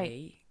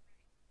actually,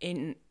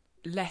 in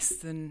less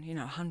than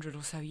 100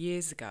 or so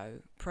years ago,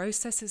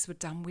 processes were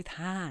done with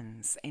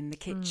hands in the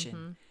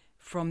kitchen,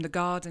 from the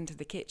garden to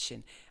the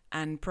kitchen,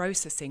 and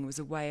processing was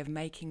a way of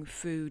making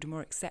food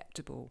more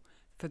acceptable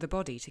for the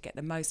body to get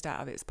the most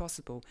out of it as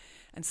possible.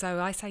 And so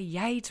I say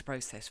yay to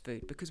processed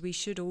food, because we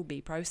should all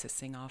be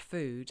processing our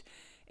food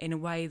in a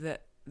way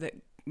that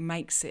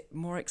makes it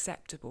more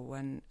acceptable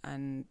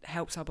and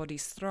helps our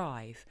bodies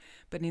thrive.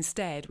 But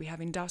instead we have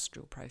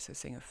industrial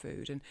processing of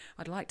food, and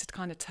I'd like to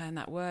kind of turn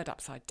that word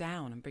upside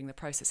down and bring the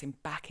processing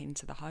back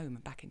into the home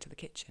and back into the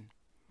kitchen.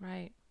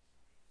 Right.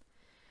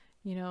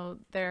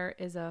 There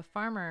is a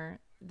farmer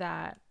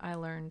that I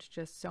learned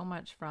just so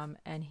much from,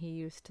 and he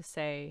used to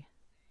say,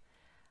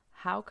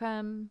 how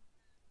come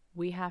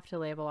we have to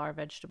label our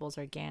vegetables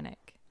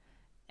organic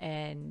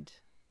and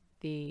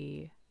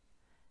the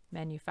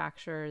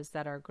manufacturers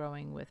that are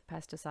growing with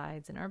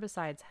pesticides and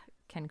herbicides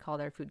can call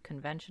their food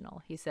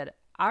conventional? He said,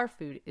 our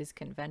food is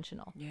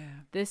conventional.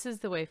 Yeah. This is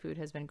the way food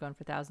has been grown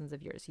for thousands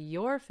of years.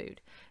 Your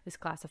food is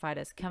classified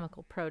as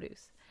chemical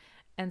produce.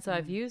 And so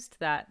I've used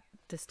that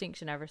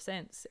distinction ever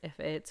since. If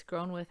it's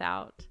grown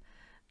without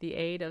the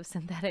aid of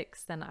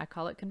synthetics, then I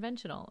call it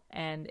conventional.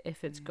 And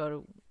if it's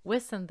grown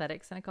with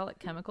synthetics, then I call it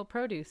chemical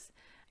produce.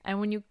 And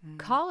when you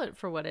call it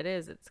for what it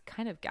is, it's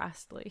kind of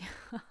ghastly.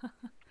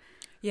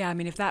 Yeah, I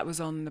mean, if that was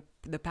on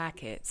the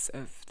packets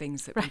of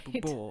things that people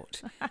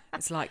bought,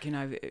 it's like,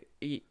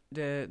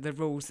 the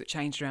rules that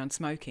changed around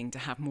smoking to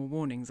have more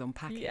warnings on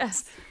packets.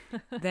 Yes.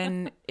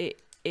 Then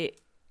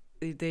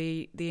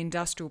the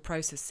industrial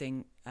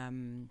processing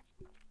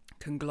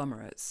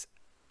conglomerates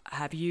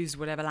have used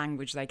whatever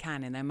language they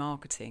can in their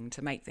marketing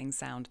to make things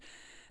sound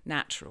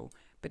natural.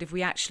 But if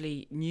we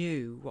actually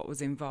knew what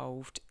was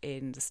involved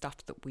in the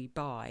stuff that we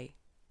buy,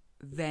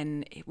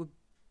 then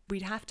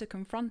we'd have to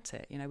confront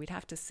it. We'd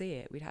have to see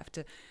it. We'd have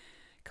to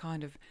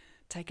kind of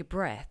take a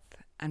breath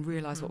and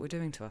realise what we're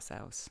doing to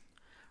ourselves.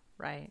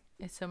 Right.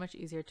 It's so much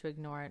easier to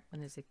ignore it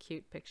when there's a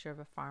cute picture of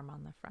a farm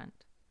on the front.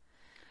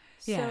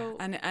 Yeah, so,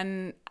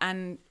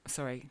 and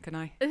sorry, can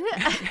I?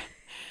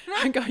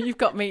 You've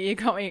got me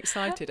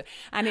excited.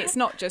 And it's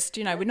not just,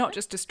 we're not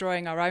just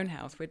destroying our own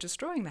health, we're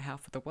destroying the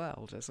health of the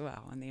world as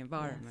well, and the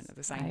environment at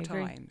the same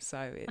time. So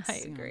I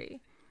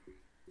agree.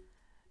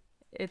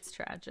 It's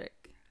tragic.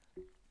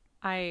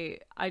 I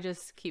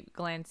just keep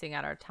glancing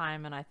at our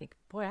time, and I think,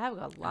 boy, I have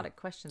a lot of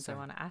questions I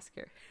want to ask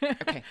her.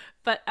 Okay.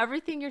 But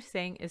everything you're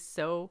saying is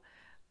so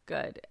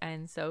good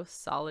and so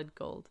solid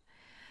gold.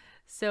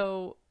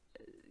 So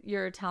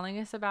you're telling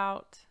us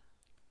about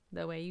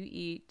the way you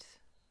eat.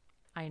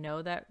 I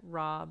know that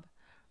Rob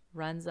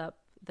runs up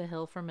the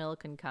hill for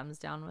milk and comes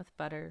down with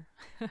butter.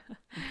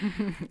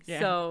 Yeah.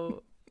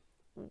 So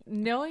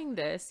knowing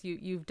this,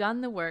 you've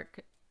done the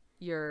work.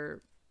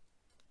 You're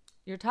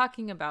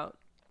talking about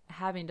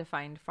having to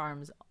find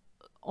farms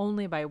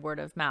only by word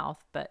of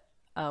mouth, but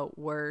a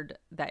word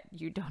that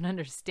you don't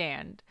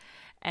understand.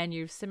 And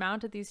you've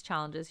surmounted these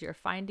challenges. You're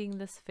finding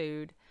this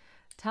food.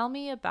 Tell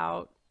me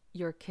about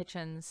your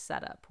kitchen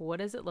setup. What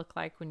does it look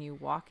like when you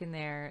walk in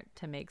there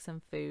to make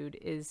some food?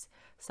 Is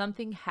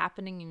something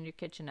happening in your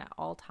kitchen at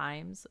all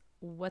times?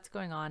 What's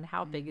going on?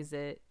 How big is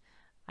it?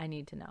 I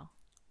need to know.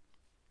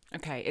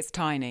 Okay, it's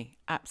tiny,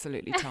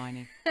 absolutely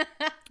tiny.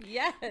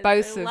 Yes,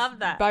 I love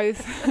that.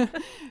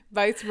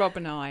 Both Rob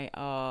and I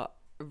are,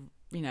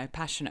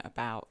 passionate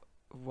about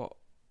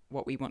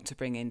what we want to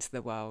bring into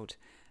the world,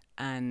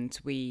 and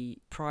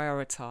we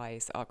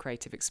prioritise our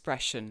creative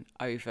expression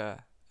over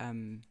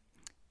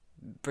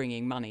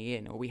bringing money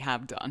in, or we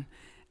have done.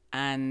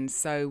 And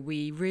so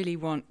we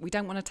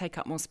don't want to take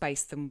up more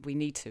space than we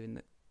need to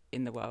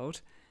in the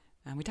world,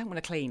 and we don't want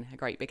to clean a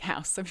great big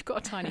house. So we've got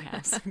a tiny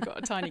house, we've got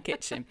a tiny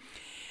kitchen.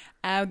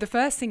 The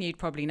first thing you'd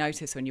probably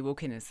notice when you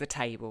walk in is the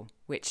table,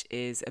 which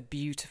is a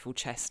beautiful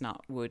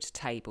chestnut wood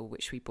table,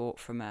 which we bought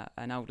from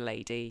an old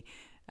lady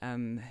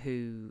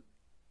who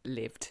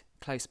lived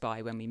close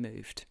by when we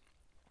moved.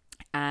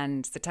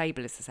 And the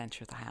table is the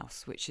centre of the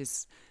house, which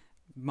is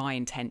my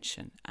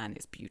intention, and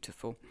it's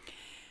beautiful.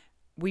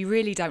 We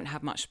really don't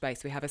have much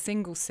space. We have a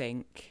single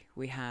sink,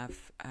 we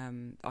have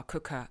our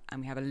cooker,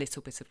 and we have a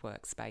little bit of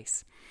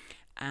workspace.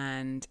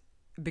 And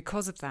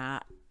because of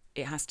that,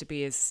 it has to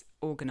be as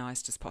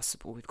organised as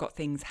possible. We've got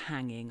things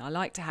hanging. I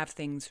like to have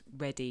things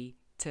ready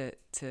to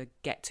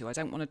get to. I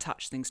don't want to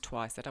touch things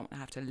twice. I don't want to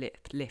have to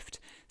lift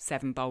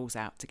 7 bowls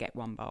out to get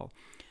 1 bowl.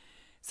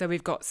 So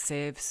we've got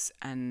sieves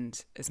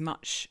and as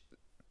much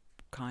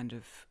kind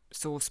of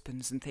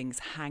saucepans and things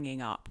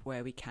hanging up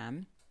where we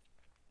can.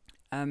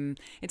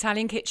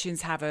 Italian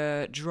kitchens have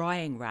a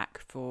drying rack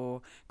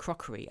for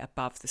crockery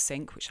above the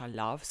sink, which I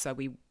love. So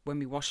when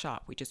we wash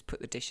up, we just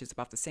put the dishes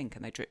above the sink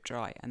and they drip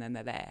dry, and then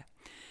they're there.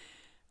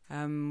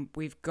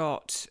 We've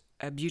got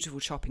a beautiful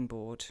chopping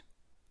board,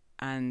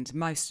 and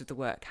most of the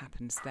work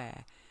happens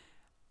there.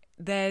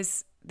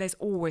 There's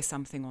always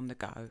something on the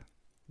go,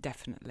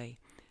 definitely.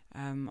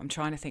 I'm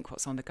trying to think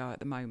what's on the go at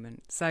the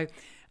moment. So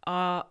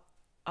our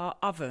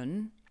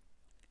oven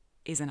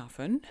is an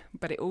oven,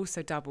 but it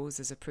also doubles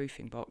as a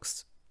proofing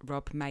box.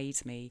 Rob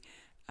made me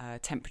a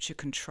temperature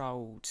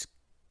controlled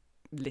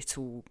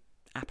little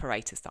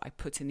apparatus that I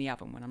put in the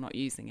oven when I'm not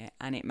using it,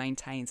 and it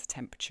maintains a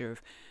temperature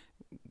of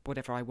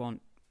whatever I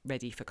want,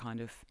 ready for kind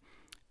of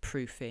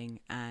proofing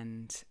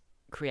and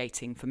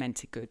creating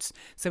fermented goods.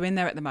 So in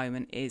there at the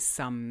moment is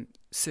some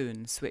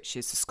Suans, which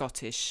is a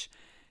Scottish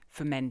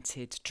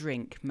fermented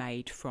drink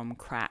made from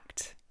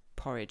cracked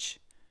porridge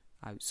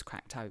oats,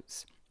 cracked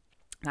oats.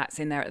 That's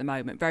in there at the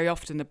moment. Very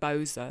often the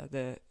boza,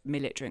 the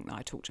millet drink that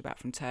I talked about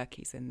from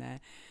Turkey, is in there.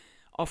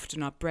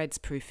 Often our bread's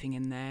proofing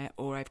in there,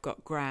 or I've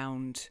got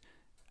ground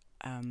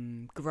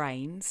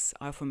grains.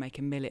 I often make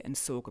a millet and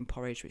sorghum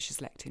porridge, which is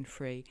lectin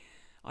free.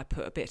 I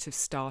put a bit of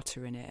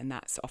starter in it, and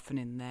that's often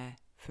in there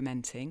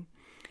fermenting.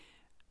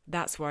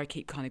 That's where I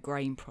keep kind of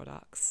grain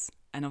products.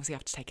 And obviously I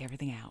have to take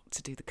everything out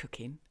to do the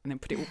cooking and then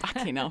put it all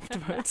back in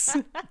afterwards.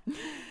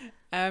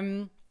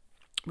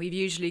 We've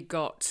usually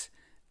got...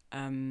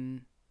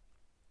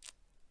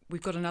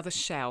 we've got another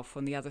shelf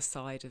on the other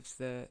side of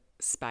the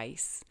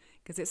space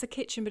because it's a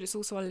kitchen, but it's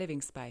also a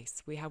living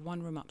space. We have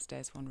 1 room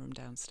upstairs, 1 room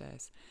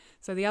downstairs.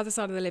 So the other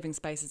side of the living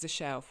space is a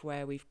shelf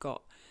where we've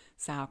got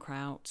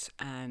sauerkraut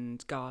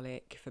and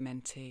garlic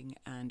fermenting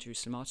and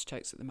Jerusalem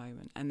artichokes at the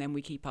moment. And then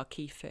we keep our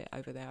kefir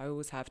over there. I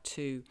always have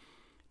 2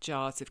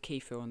 jars of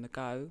kefir on the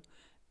go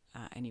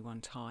at any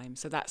one time.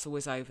 So that's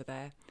always over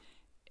there.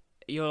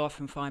 You'll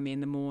often find me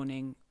in the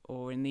morning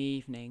or in the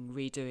evening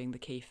redoing the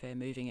kefir,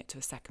 moving it to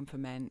a second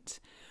ferment,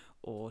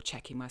 or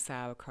checking my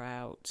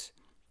sauerkraut,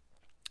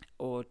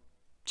 or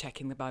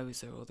checking the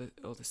boza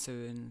or the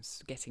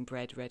Suans, getting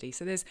bread ready.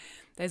 So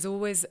there's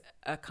always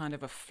a kind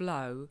of a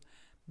flow,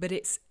 but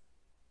it's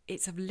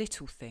of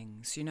little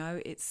things, you know.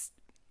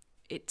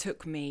 It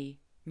took me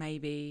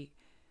maybe,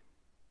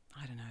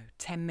 I don't know,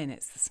 10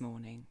 minutes this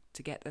morning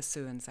to get the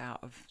Suans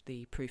out of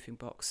the proofing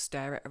box,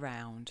 stir it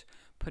around,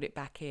 put it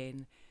back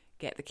in,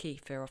 get the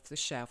kefir off the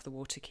shelf, the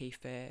water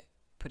kefir,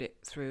 put it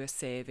through a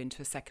sieve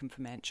into a second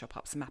ferment, chop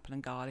up some apple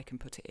and garlic and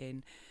put it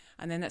in.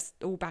 And then that's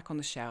all back on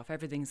the shelf,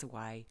 everything's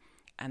away,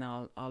 and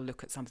I'll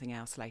look at something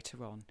else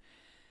later on.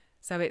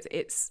 So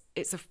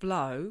it's a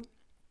flow,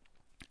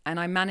 and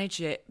I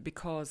manage it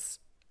because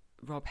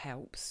Rob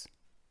helps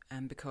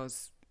and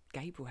because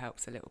Gabriel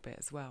helps a little bit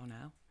as well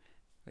now,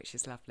 which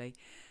is lovely.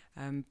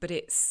 But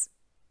it's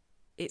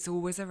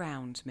always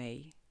around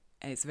me,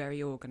 and it's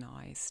very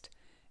organised,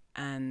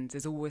 and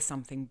there's always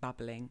something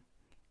bubbling,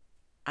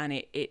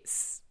 and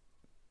it's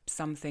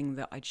something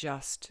that I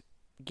just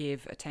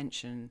give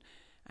attention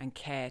and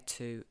care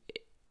to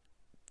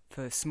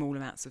for small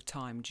amounts of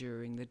time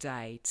during the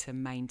day to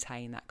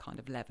maintain that kind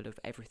of level of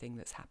everything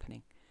that's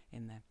happening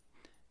in there.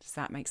 Does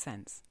that make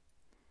sense?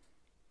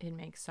 It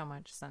makes so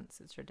much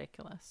sense. It's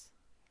ridiculous.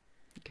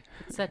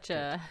 It's such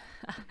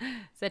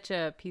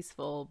a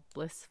peaceful,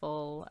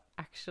 blissful,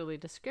 actually,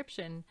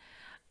 description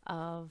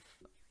of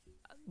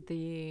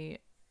the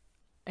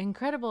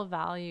incredible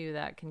value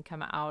that can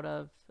come out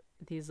of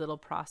these little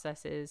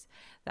processes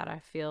that I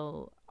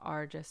feel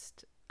are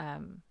just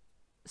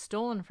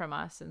stolen from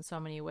us in so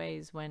many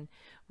ways when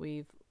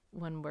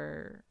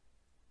we're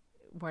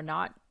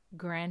not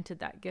granted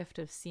that gift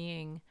of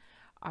seeing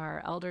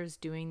our elders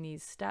doing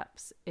these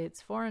steps.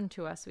 It's foreign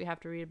to us. We have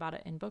to read about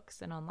it in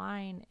books and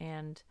online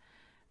and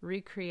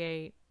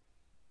recreate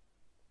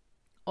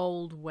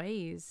old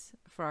ways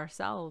for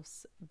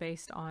ourselves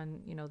based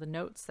on, you know, the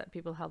notes that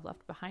people have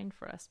left behind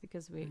for us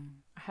because we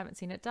haven't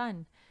seen it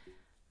done.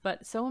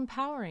 But so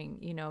empowering,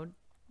 you know,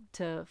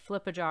 to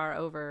flip a jar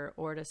over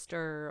or to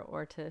stir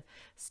or to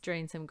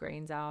strain some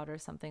grains out or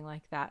something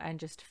like that and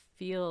just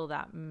feel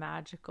that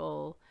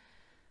magical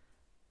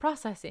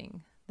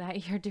processing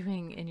that you're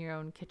doing in your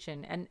own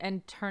kitchen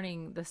and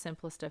turning the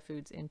simplest of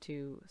foods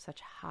into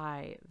such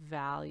high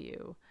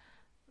value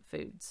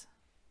foods.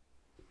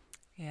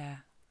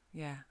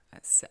 Yeah.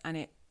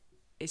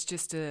 It's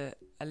just a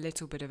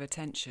little bit of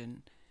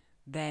attention.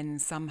 Then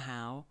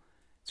somehow,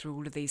 through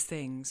all of these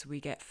things, we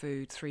get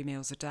food 3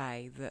 meals a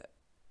day that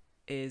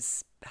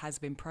has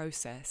been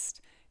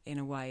processed in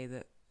a way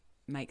that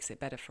makes it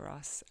better for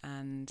us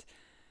and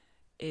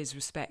is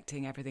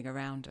respecting everything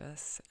around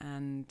us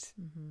and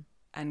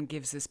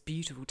gives us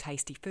beautiful,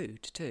 tasty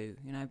food too.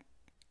 You know,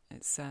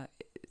 it's a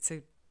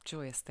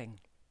joyous thing.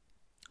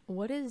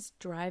 What is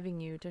driving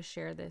you to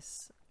share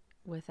this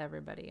with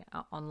everybody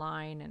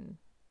online and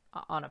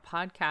on a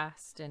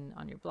podcast and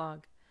on your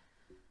blog?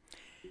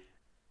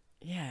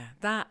 Yeah,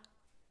 that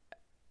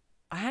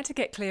I had to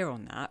get clear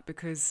on that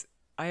because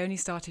I only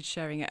started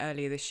sharing it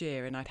earlier this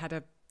year, and I'd had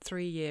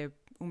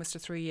almost a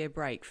 3-year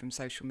break from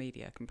social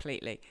media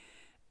completely.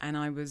 And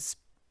I was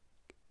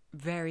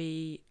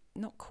very,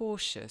 not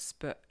cautious,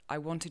 but I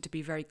wanted to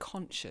be very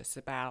conscious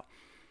about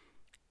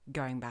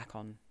going back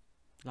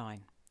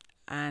online.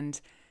 And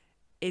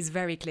it's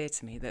very clear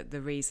to me that the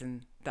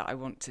reason that I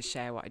want to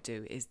share what I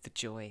do is the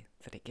joy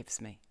that it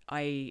gives me.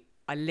 I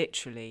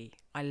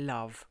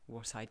love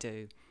what I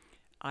do.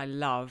 I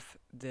love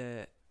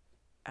the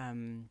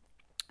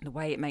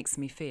way it makes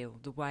me feel,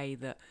 the way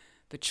that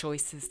the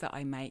choices that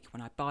I make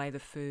when I buy the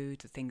food,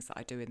 the things that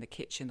I do in the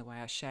kitchen, the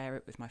way I share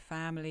it with my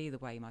family, the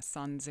way my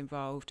son's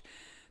involved,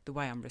 the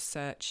way I'm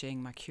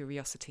researching, my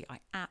curiosity.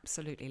 I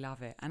absolutely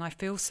love it. And I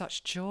feel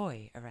such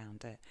joy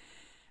around it.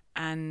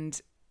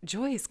 And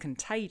joy is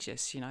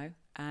contagious, you know,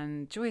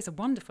 and joy is a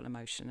wonderful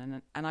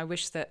emotion. And I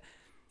wish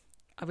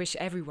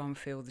everyone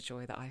feel the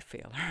joy that I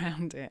feel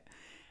around it.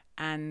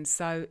 And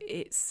so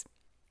it's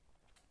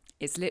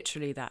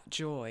literally that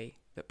joy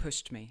that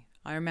pushed me.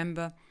 I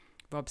remember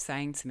Rob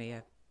saying to me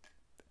a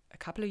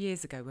couple of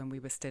years ago when we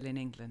were still in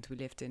England, we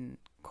lived in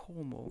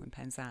Cornwall in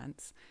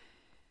Penzance.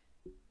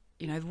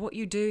 You know, what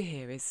you do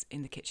here is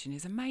in the kitchen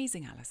is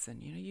amazing,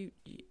 Alison. You know,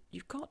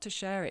 you've got to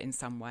share it in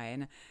some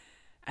way.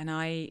 And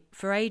I,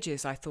 for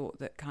ages, I thought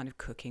that kind of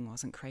cooking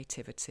wasn't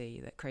creativity,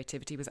 that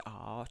creativity was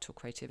art or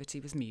creativity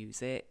was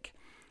music,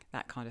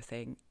 that kind of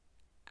thing.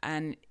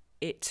 And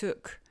it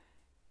took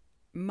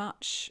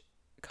much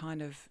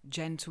kind of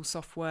gentle,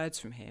 soft words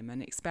from him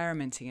and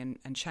experimenting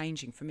and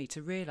changing for me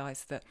to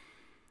realise that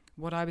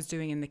what I was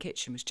doing in the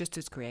kitchen was just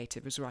as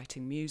creative as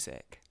writing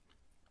music,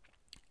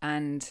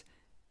 and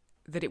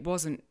that it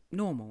wasn't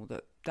normal,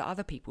 that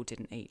other people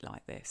didn't eat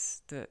like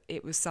this, that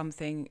it was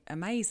something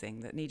amazing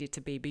that needed to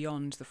be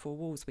beyond the 4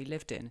 walls we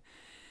lived in.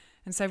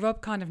 And so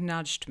Rob kind of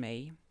nudged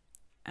me,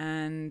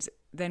 and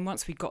then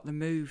once we got the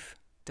move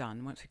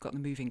done, once we got the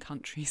moving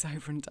countries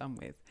over and done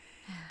with,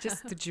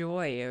 just the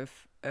joy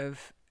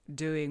of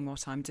doing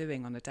what I'm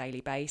doing on a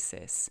daily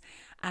basis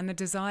and the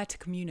desire to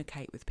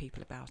communicate with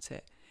people about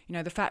it. You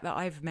know, the fact that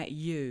I've met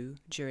you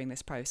during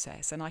this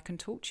process and I can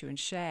talk to you and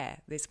share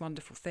this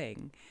wonderful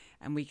thing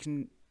and we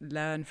can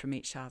learn from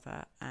each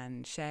other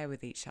and share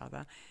with each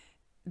other,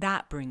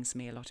 that brings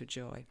me a lot of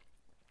joy.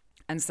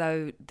 And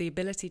so the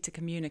ability to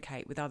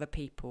communicate with other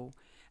people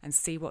and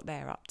see what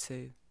they're up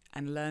to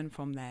and learn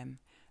from them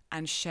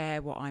and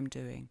share what I'm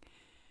doing.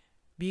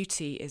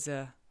 Beauty is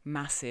a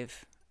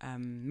massive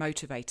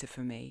motivator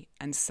for me.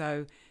 And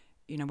so,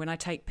 you know, when I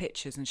take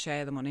pictures and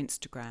share them on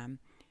Instagram,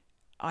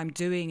 I'm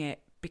doing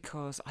it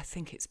because I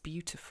think it's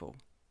beautiful.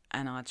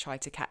 And I'll try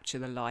to capture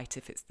the light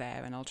if it's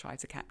there, and I'll try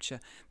to capture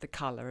the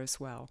colour as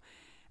well.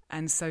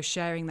 And so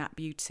sharing that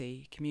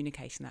beauty,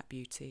 communicating that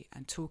beauty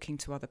and talking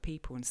to other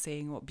people and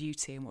seeing what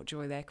beauty and what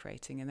joy they're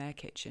creating in their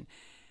kitchen.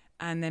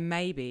 And then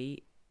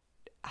maybe,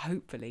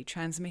 hopefully,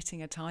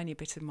 transmitting a tiny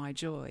bit of my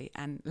joy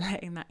and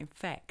letting that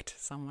infect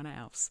someone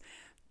else.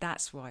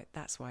 That's why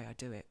I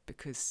do it,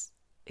 because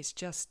it's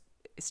just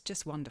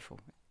wonderful.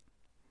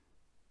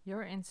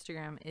 Your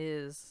Instagram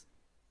is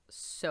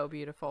so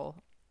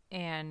beautiful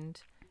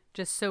and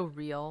just so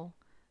real.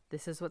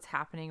 This is what's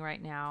happening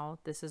right now.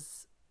 This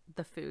is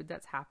the food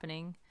that's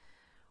happening.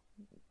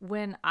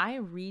 When I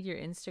read your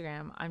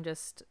Instagram, I'm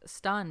just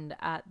stunned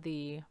at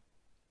the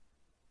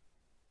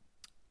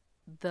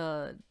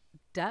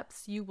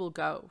depths you will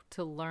go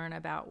to learn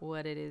about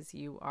what it is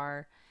you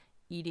are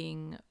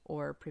eating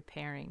or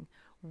preparing.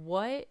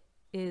 What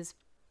is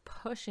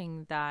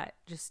pushing that?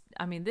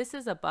 This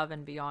is above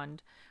and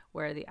beyond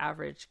where the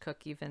average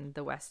cook, even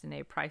the Weston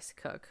A. Price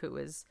cook, who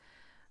is,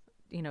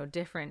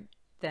 different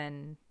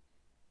than,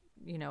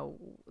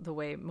 the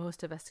way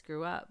most of us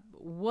grew up.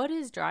 What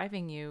is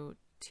driving you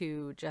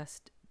to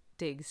just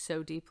dig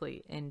so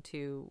deeply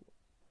into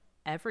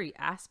every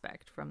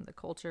aspect, from the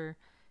culture,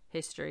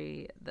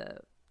 history, the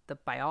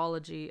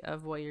biology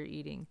of what you're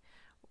eating?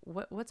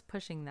 What's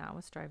pushing that?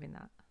 What's driving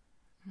that?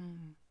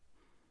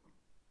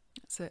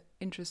 It's an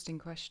interesting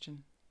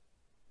question,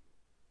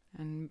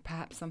 and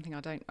perhaps something I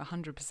don't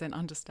 100%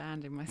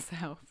 understand in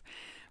myself.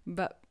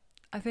 But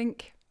I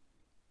think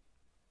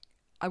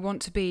I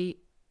want to be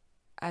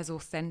as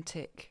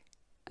authentic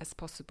as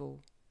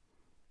possible.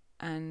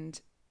 And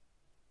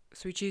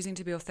through choosing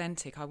to be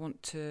authentic, I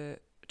want to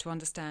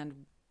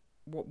understand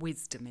what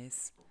wisdom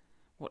is,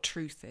 what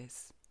truth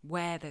is,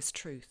 where there's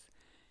truth.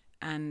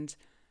 And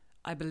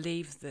I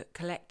believe that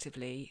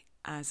collectively,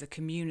 as a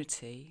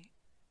community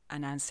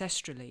and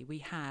ancestrally, we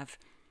have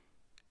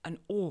an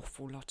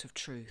awful lot of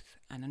truth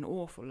and an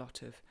awful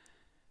lot of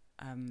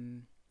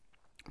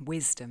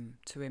wisdom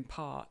to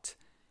impart.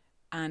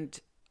 And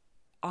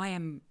I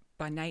am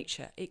by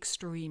nature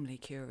extremely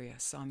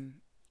curious. I'm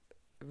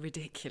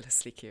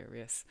ridiculously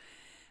curious.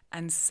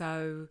 And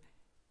so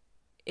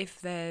if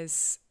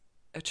there's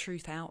a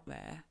truth out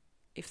there,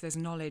 if there's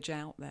knowledge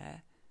out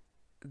there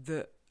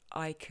that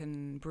I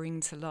can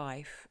bring to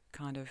life,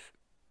 kind of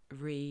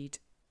read,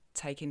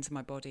 take into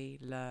my body,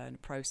 learn,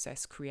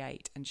 process,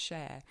 create and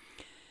share,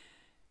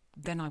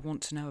 then I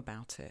want to know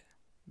about it.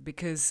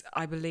 Because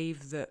I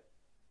believe that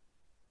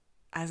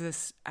as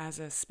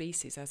a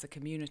species, as a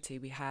community,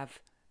 we have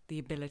the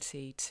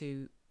ability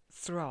to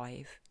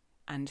thrive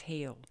and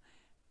heal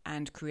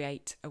and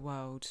create a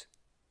world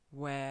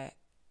where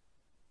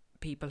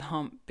people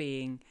aren't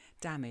being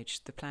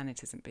damaged, the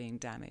planet isn't being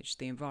damaged,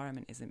 the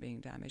environment isn't being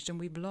damaged, and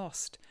we've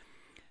lost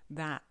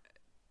that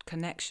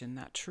connection,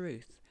 that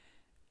truth.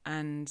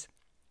 And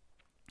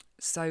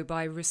so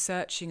by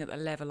researching at the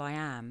level I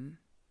am,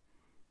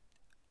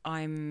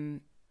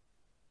 I'm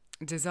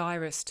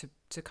desirous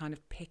to kind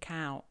of pick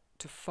out,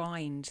 to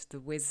find the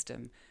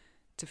wisdom,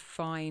 to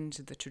find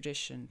the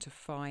tradition, to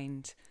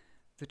find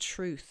the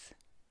truth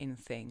in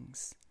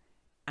things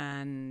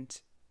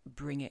and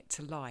bring it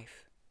to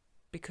life.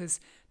 Because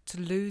to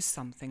lose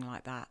something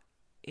like that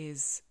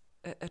is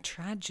a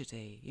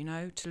tragedy, you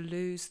know, to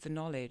lose the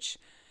knowledge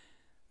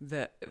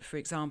that, for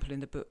example, in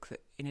the book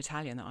that in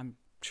Italian that I'm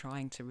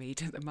trying to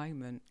read at the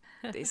moment,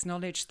 it's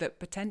knowledge that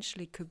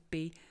potentially could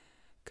be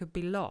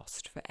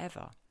lost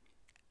forever.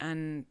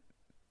 And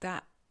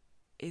that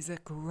is a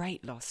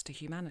great loss to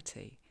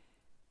humanity.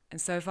 And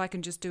so if I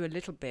can just do a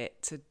little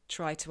bit to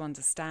try to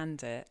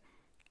understand it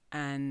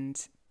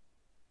and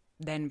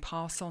then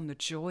pass on the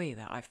joy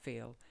that I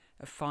feel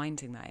of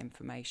finding that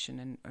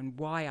information and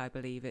why I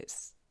believe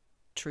it's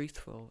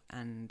truthful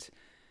and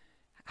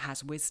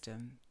has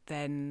wisdom,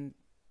 then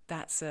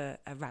that's a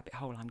rabbit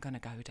hole I'm going to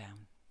go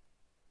down.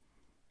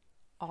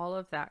 All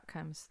of that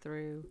comes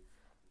through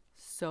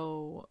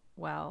so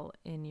well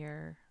in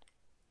your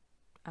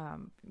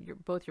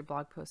both your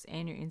blog posts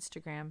and your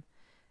Instagram.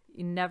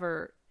 You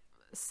never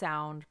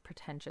sound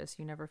pretentious.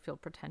 You never feel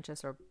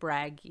pretentious or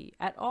braggy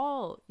at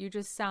all. You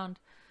just sound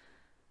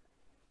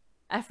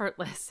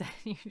effortless, and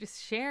you're just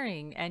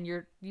sharing, and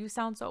you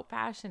sound so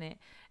passionate.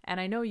 And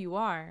I know you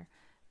are,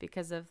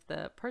 because of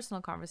the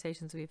personal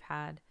conversations we've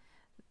had.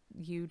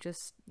 You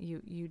just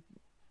you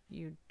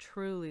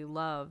truly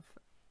love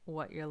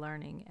what you're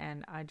learning,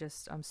 and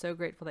I'm so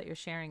grateful that you're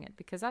sharing it,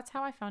 because that's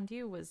how I found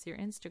you, was your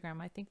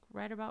Instagram. I think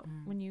right about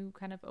when you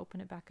kind of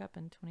opened it back up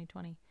in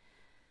 2020,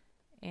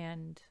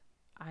 and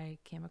I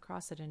came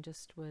across it and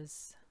just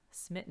was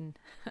smitten.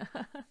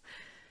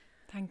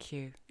 Thank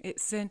you.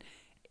 It's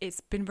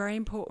been very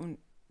important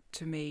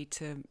to me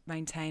to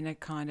maintain a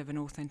kind of an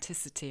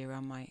authenticity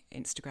around my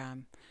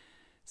Instagram.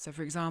 So,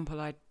 for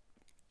example,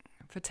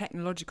 for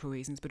technological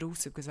reasons, but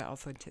also because of that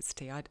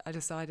authenticity, I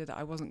decided that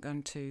I wasn't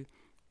going to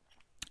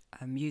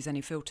use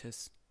any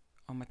filters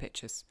on my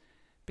pictures,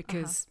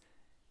 because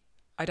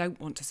I don't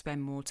want to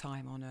spend more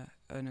time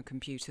on a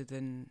computer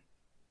than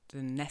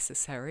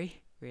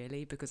necessary,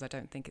 really, because I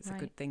don't think it's a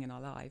good thing in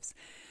our lives.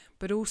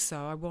 But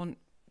also I want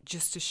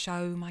just to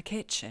show my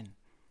kitchen.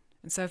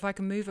 And so if I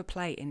can move a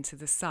plate into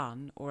the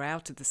sun or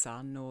out of the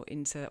sun or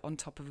on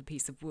top of a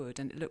piece of wood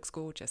and it looks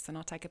gorgeous, then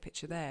I'll take a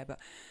picture there. But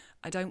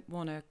I don't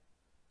want to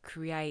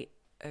create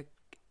a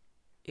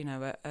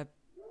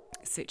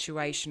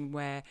situation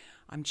where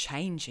I'm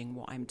changing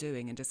what I'm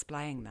doing and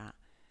displaying that.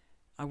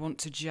 I want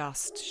to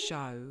just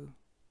show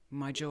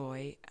my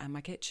joy and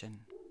my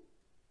kitchen.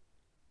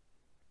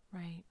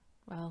 Right.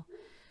 Well,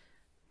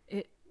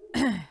 it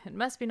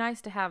must be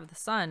nice to have the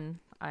sun,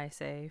 I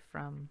say,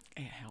 from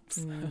it helps.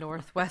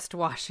 Northwest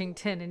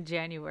Washington in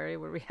January,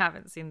 where we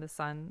haven't seen the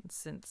sun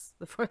since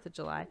the 4th of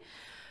July.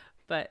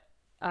 But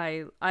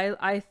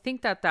I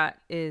think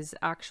that is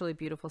actually a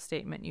beautiful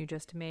statement you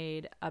just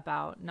made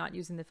about not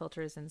using the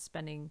filters and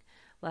spending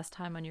less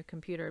time on your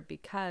computer,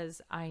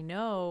 because I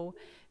know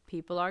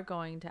people are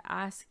going to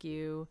ask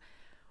you,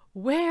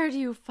 where do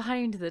you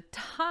find the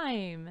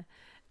time?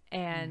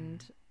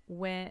 And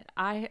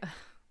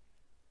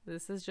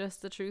this is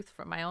just the truth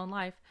from my own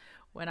life.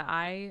 When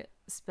I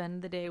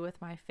spend the day with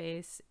my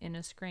face in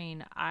a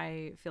screen,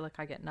 I feel like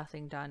I get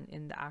nothing done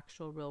in the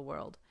actual real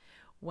world.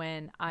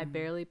 When I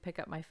barely pick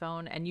up my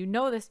phone, and you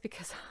know this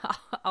because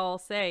I'll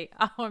say,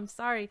 oh, I'm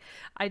sorry,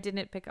 I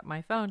didn't pick up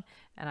my phone,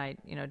 and I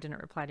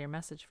didn't reply to your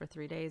message for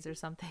 3 days or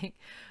something.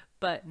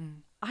 But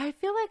I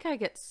feel like I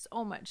get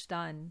so much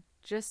done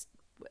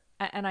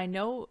and I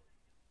know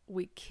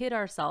we kid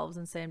ourselves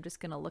and say, I'm just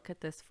going to look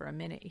at this for a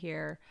minute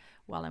here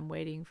while I'm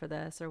waiting for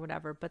this or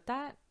whatever. But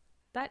that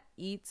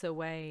eats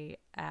away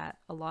at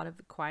a lot of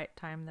the quiet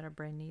time that our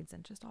brain needs,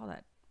 and just all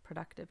that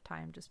productive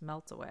time just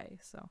melts away.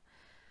 So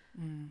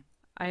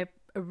I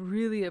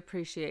really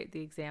appreciate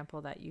the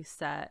example that you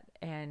set,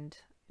 and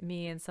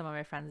me and some of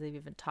my friends have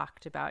even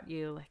talked about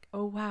you, like,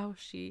 oh wow,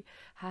 she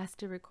has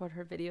to record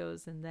her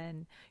videos and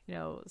then,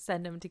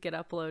 send them to get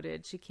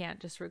uploaded. She can't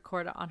just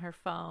record it on her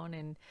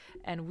phone.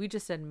 And we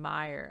just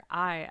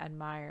I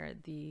admire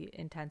the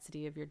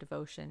intensity of your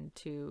devotion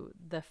to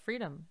the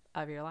freedom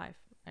of your life.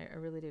 I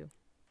really do.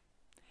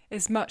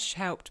 It's much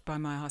helped by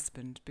my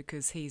husband,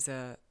 because he's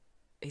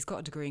got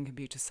a degree in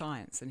computer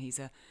science, and he's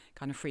a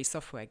kind of free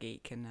software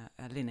geek and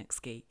a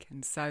Linux geek.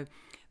 And so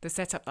the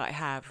setup that I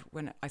have,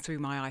 when I threw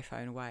my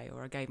iPhone away,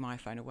 or I gave my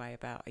iPhone away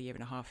about a year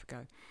and a half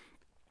ago,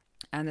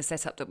 and the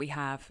setup that we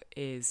have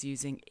is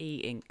using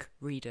e-ink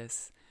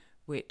readers,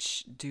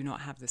 which do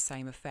not have the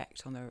same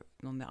effect on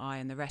the eye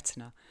and the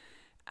retina.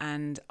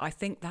 And I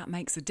think that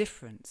makes a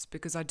difference,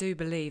 because I do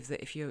believe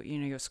that if you're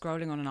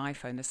scrolling on an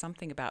iPhone, there's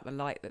something about the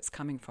light that's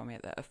coming from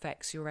it that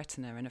affects your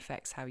retina and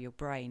affects how your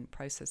brain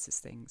processes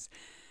things,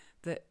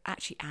 that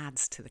actually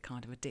adds to the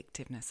kind of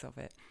addictiveness of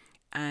it.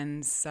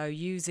 And so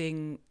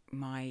using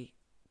my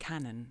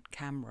Canon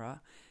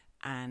camera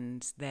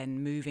and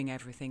then moving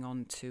everything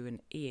onto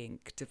an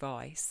e-ink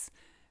device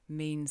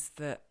means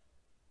that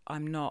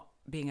I'm not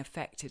being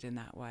affected in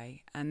that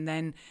way. And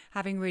then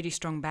having really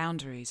strong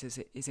boundaries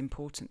is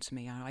important to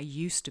me. I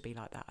used to be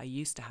like that. I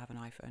used to have an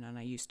iPhone and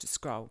I used to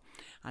scroll,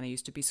 and I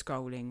used to be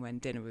scrolling when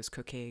dinner was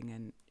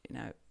cooking,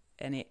 and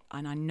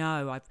I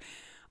know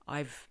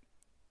I've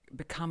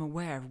become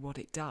aware of what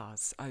it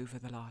does over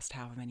the last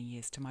however many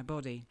years to my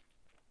body.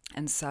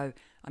 And so,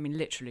 I mean,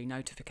 literally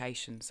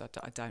notifications,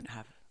 I don't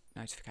have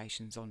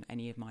notifications on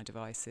any of my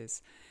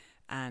devices,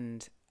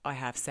 and I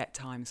have set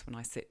times when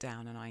I sit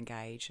down and I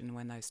engage, and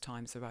when those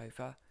times are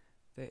over,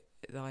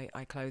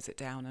 I close it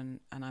down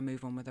and I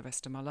move on with the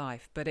rest of my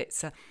life. But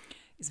it's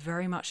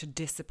very much a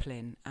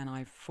discipline, and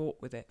I've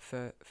fought with it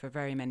for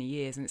very many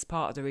years, and it's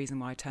part of the reason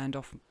why I turned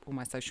off all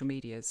my social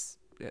medias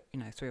 3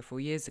 or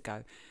 4 years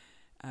ago.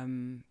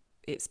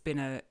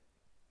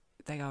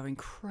 They are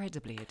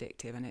incredibly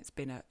addictive, and it's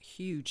been a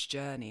huge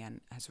journey and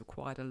has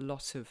required a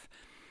lot of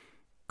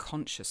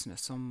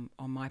consciousness on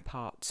my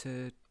part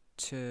to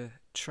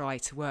try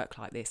to work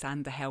like this,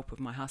 and the help of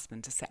my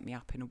husband to set me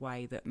up in a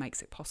way that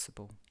makes it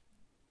possible.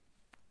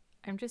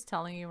 I'm just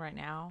telling you right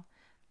now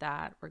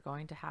that we're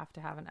going to have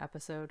an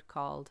episode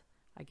called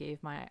I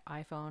Gave My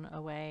iPhone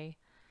Away,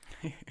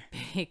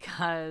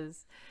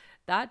 because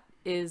that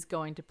is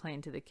going to play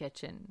into the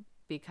kitchen,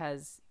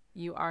 because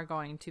you are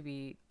going to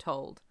be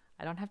told,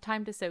 I don't have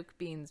time to soak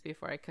beans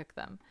before I cook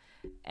them.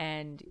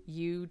 And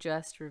you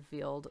just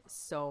revealed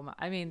so much.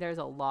 I mean, there's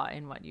a lot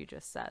in what you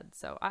just said.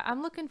 So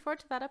I'm looking forward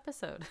to that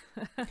episode.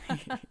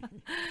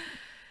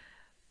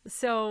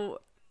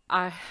 So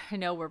I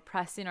know we're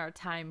pressing our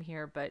time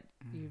here, but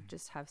you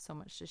just have so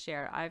much to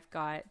share. I've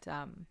got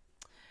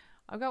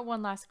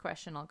one last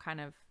question. I'll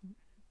kind of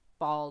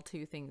ball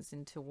two things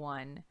into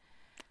one.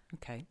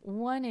 Okay.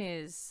 One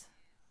is,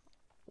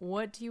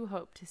 what do you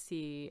hope to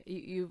see?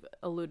 You've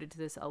alluded to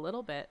this a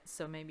little bit,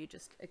 so maybe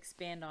just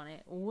expand on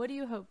it. What do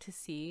you hope to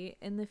see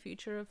in the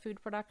future of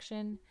food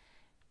production?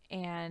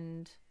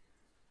 And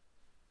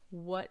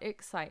what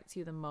excites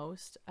you the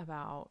most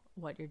about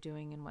what you're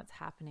doing and what's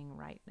happening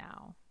right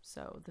now?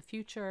 So the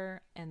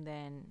future, and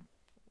then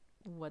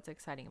what's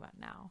exciting about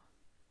now?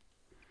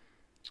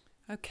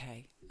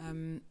 Okay.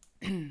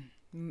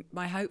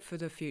 My hope for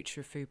the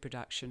future of food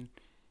production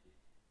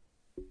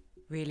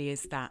really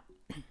is that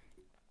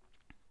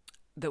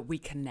we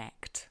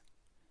connect,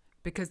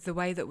 because the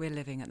way that we're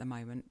living at the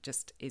moment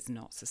just is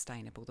not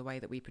sustainable. The way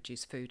that we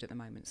produce food at the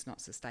moment is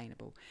not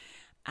sustainable.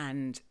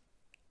 And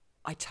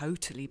I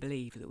totally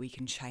believe that we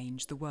can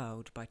change the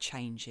world by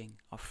changing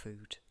our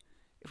food.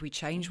 If we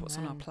change what's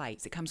on our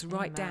plates, it comes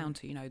right down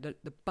to,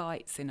 the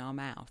bites in our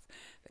mouth,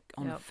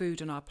 on the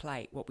food on our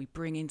plate, what we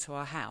bring into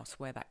our house,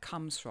 where that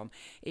comes from.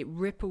 It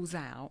ripples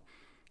out.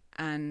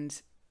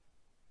 And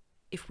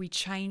if we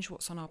change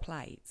what's on our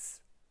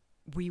plates,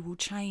 we will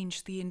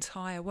change the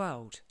entire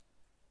world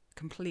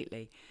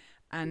completely.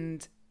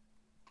 And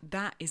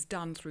that is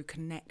done through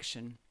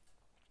connection.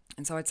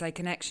 And so I'd say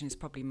connection is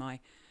probably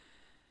my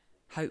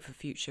hope for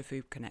future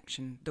food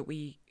connection, that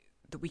we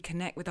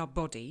connect with our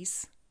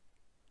bodies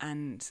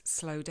and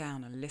slow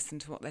down and listen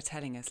to what they're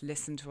telling us,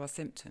 listen to our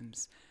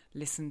symptoms,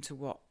 listen to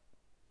what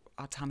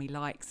our tummy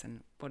likes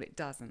and what it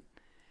doesn't.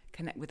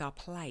 Connect with our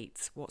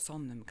plates, what's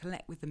on them.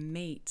 Connect with the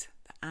meat,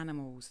 the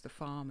animals, the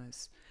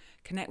farmers.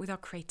 Connect with our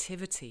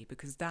creativity,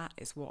 because that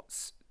is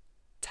what's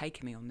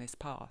taken me on this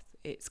path.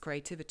 It's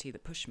creativity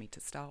that pushed me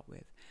to start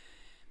with.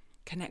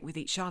 Connect with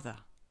each other.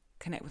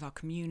 Connect with our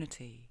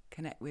community.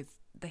 Connect with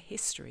the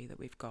history that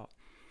we've got.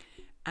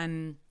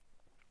 And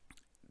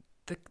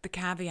the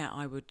caveat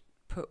I would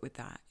put with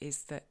that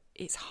is that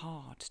it's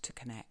hard to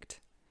connect.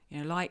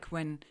 Like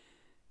when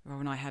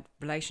Rob and I had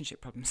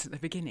relationship problems at the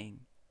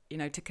beginning.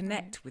 To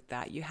connect with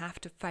that, you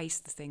have to face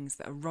the things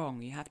that are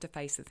wrong. You have to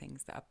face the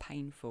things that are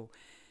painful.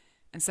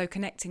 And so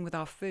connecting with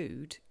our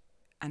food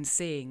and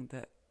seeing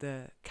that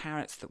the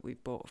carrots that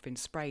we've bought have been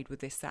sprayed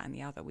with this, that and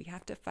the other, we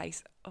have to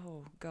face,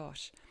 oh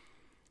gosh,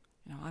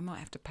 I might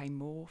have to pay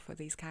more for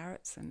these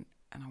carrots and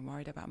I'm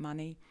worried about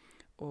money.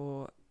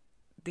 Or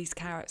these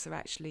carrots are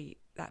actually,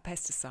 that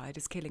pesticide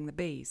is killing the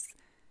bees.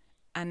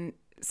 And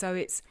so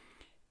it's,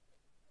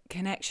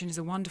 connection is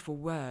a wonderful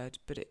word,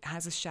 but it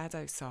has a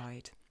shadow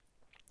side,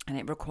 and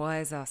it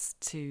requires us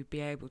to be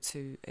able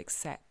to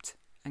accept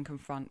and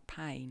confront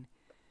pain.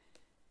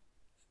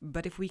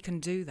 But if we can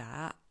do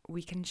that,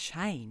 we can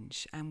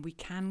change, and we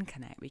can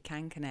connect. We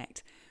can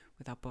connect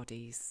with our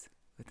bodies,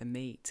 with the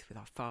meat, with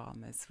our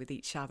farmers, with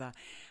each other.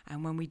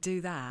 And when we do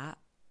that,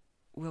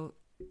 we'll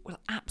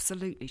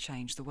absolutely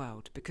change the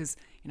world, because,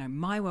 you know,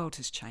 my world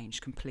has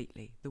changed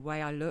completely. The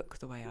way I look,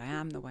 the way I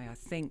am, the way I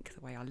think,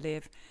 the way I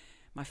live,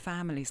 my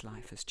family's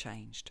life has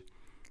changed.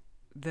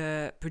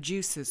 The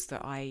producers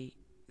that I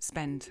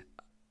spend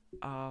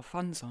our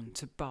funds on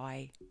to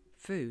buy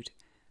food,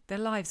 their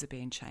lives are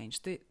being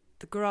changed. The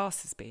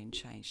grass is being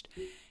changed.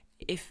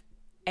 If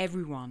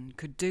everyone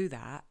could do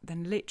that,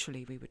 then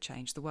literally we would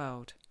change the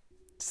world.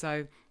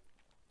 So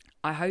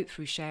I hope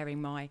through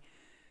sharing my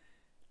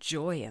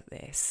joy at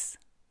this,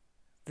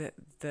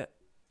 that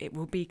it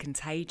will be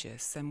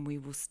contagious, and we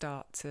will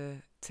start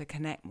to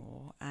connect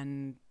more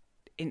and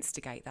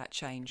instigate that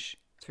change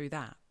through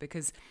that,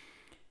 because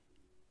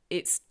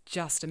it's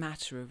just a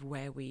matter of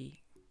where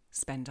we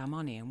spend our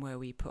money and where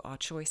we put our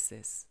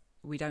choices.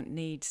 We don't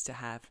need to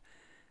have,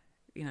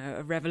 you know,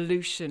 a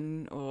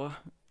revolution or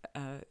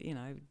you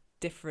know,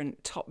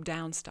 different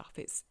top-down stuff.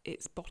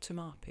 It's bottom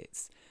up.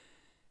 It's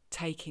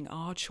taking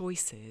our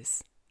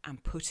choices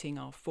and putting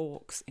our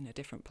forks in a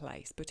different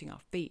place, putting our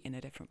feet in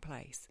a different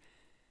place,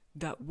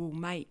 that will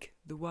make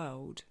the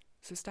world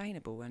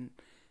sustainable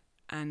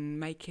and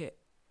make it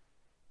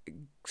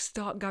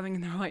start going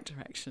in the right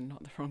direction,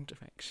 not the wrong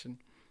direction.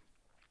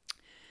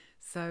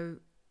 So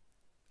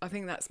I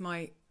think that's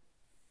my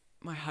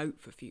hope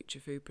for future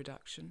food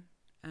production.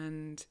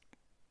 And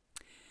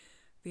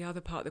the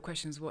other part of the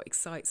question is what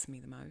excites me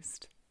the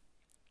most.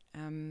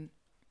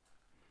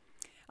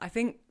 I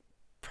think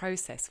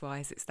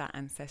process-wise, it's that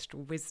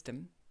ancestral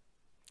wisdom.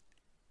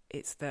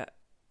 It's that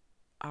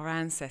our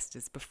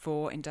ancestors,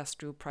 before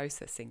industrial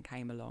processing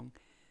came along,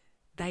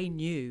 they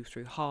knew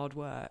through hard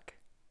work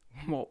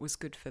what was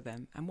good for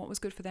them and what was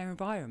good for their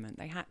environment.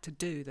 They had to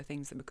do the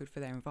things that were good for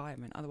their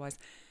environment. Otherwise,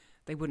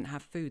 they wouldn't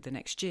have food the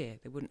next year.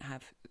 They wouldn't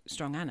have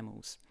strong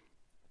animals.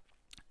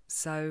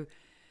 So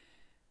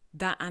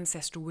that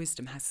ancestral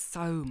wisdom has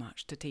so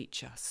much to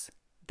teach us.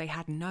 They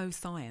had no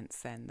science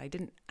then. They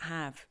didn't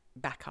have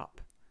backup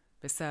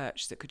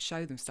research that could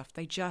show them stuff.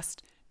 They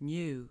just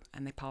knew,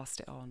 and they passed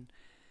it on.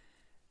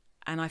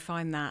 And I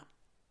find that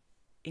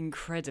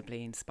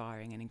incredibly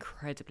inspiring and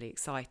incredibly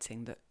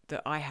exciting,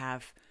 that I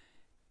have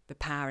the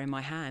power in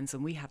my hands,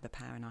 and we have the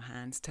power in our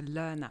hands, to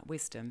learn that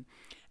wisdom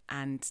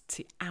and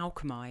to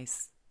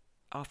alchemize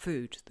our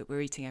food that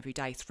we're eating every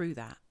day through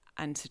that,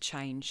 and to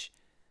change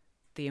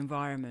the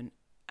environment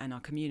and our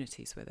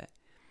communities with it.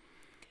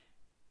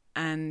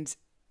 And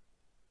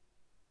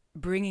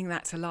bringing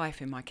that to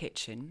life in my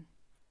kitchen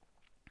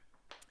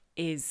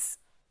is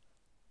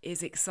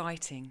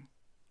exciting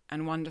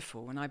and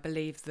wonderful. And I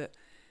believe that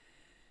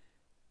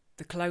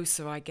the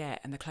closer I get,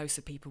 and the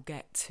closer people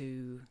get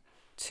to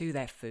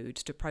their food,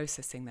 to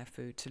processing their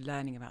food, to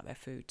learning about their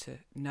food, to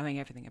knowing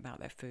everything about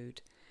their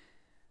food,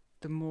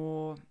 the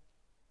more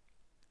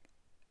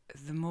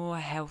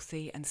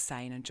healthy and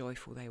sane and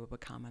joyful they will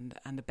become,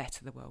 and the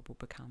better the world will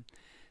become.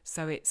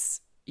 So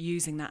it's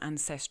using that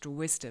ancestral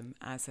wisdom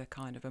as a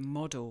kind of a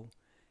model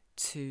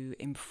to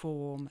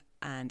inform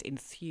and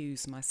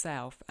enthuse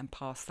myself and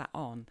pass that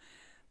on,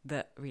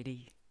 that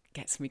really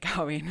gets me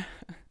going.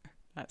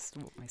 That's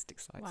what most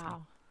excites me.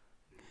 Wow.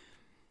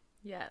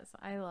 Yes,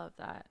 I love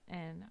that.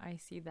 And I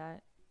see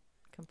that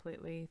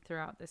completely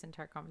throughout this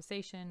entire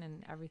conversation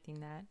and everything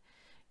that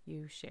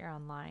you share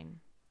online.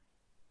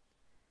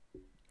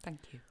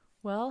 Thank you.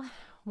 Well,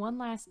 one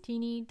last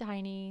teeny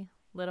tiny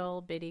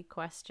little bitty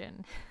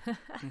question.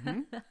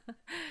 Mm-hmm.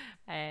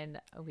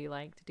 And we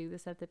like to do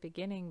this at the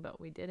beginning,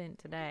 but we didn't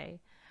today.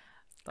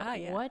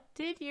 But yeah. What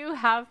did you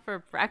have for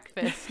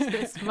breakfast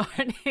this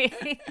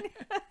morning?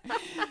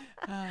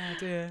 Oh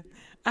dear,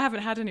 I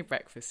haven't had any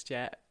breakfast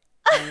yet.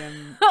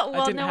 Well,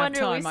 I didn't no have wonder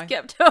time. we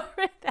skipped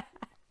over that.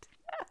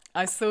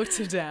 I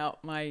sorted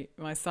out my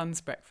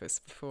son's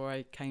breakfast before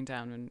I came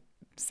down and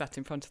sat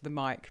in front of the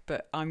mic,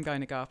 but I'm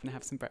going to go up and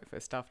have some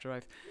breakfast after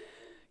I've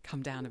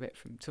come down a bit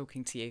from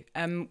talking to you.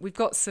 We've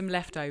got some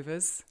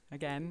leftovers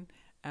again.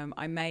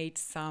 I made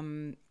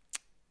some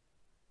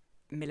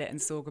millet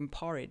and sorghum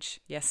porridge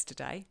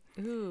yesterday.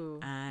 Ooh,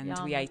 and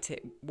yum. We ate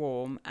it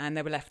warm, and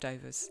there were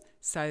leftovers.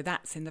 So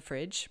that's in the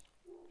fridge,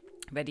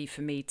 ready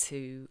for me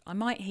to... I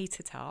might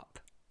heat it up.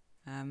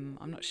 I'm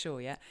not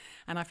sure yet.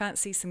 And I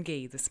fancy some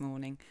ghee this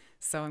morning,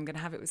 so I'm going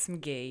to have it with some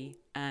ghee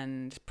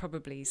and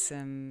probably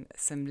some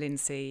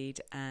linseed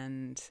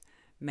and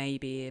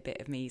maybe a bit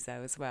of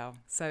miso as well.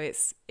 So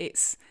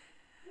it's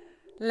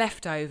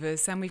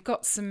leftovers, and we've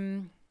got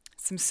some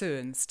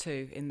suans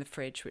too in the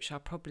fridge, which I'll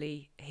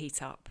probably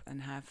heat up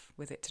and have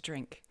with it to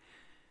drink.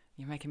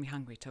 You're making me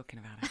hungry talking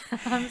about it.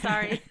 I'm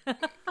sorry.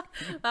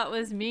 That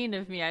was mean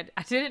of me. I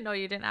didn't know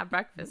you didn't have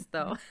breakfast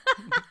though.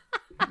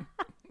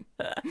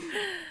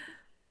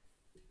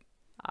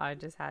 I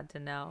just had to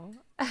know.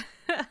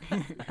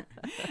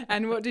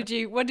 And what did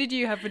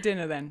you have for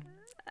dinner then?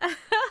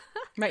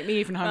 Make me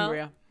even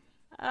hungrier.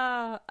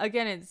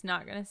 Again, it's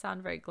not going to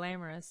sound very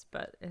glamorous,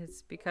 but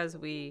it's because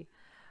we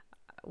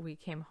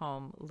came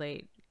home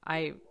late.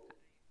 I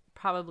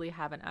probably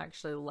haven't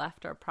actually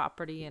left our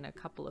property in a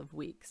couple of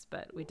weeks,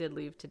 but we did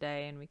leave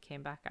today and we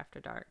came back after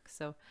dark.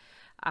 So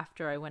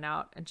after I went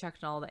out and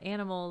checked on all the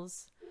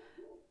animals,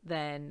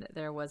 then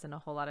there wasn't a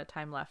whole lot of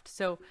time left.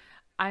 So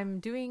I'm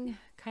doing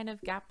kind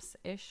of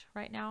gaps-ish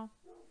right now.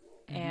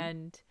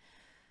 And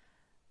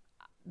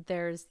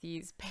there's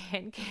these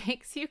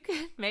pancakes you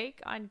can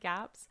make on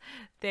gaps.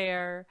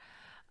 They're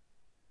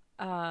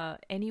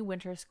any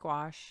winter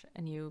squash,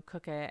 and you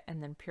cook it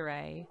and then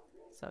puree.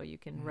 So you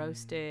can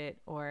roast it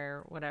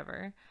or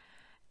whatever,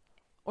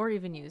 or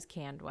even use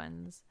canned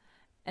ones.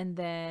 And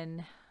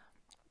then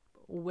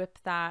whip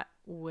that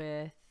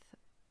with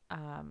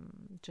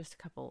just a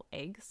couple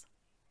eggs.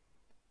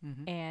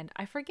 And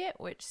I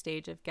forget which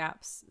stage of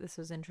gaps this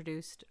was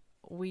introduced.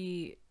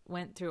 We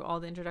went through all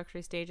the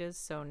introductory stages,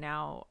 so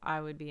now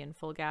I would be in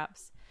full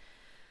gaps.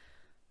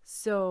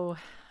 So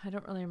I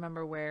don't really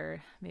remember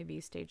where. Maybe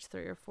stage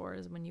 3 or 4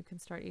 is when you can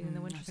start eating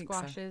the winter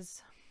squashes.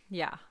 So.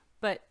 Yeah,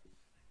 but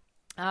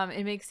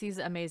it makes these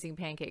amazing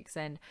pancakes,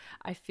 and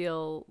I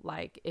feel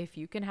like if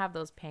you can have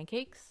those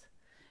pancakes,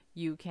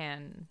 you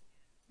can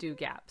do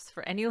gaps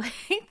for any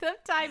length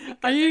of time,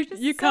 because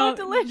you can't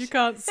delicious. You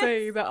can't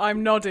see that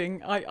I'm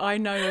nodding. I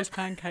know those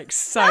pancakes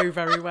so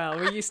very well.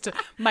 We used to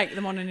make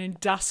them on an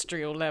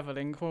industrial level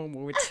in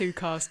Cornwall with 2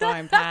 cast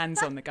iron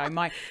pans on the go.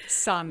 My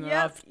son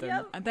loved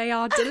them, and they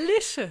are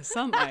delicious,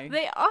 aren't they?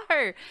 They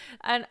are.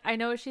 And I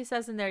know what she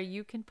says in there,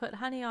 you can put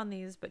honey on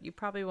these, but you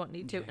probably won't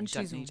need to. Yeah, and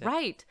she's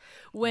right.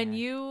 When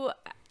you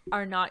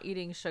are not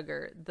eating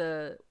sugar,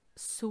 the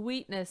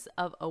sweetness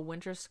of a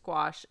winter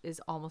squash is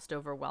almost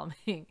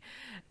overwhelming.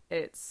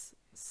 It's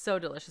so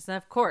delicious. And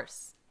of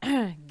course,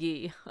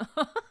 ghee.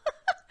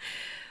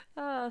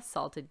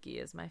 Salted ghee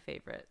is my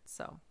favorite.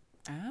 So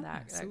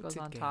that goes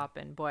on top.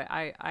 And boy,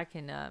 I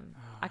can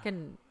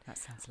that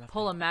sounds lovely.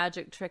 Pull a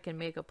magic trick and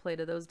make a plate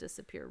of those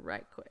disappear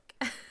right quick.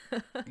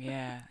 We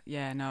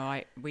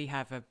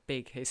have a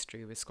big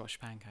history with squash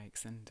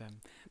pancakes, and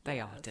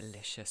they are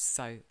delicious.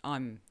 So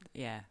I'm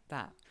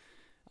a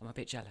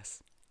bit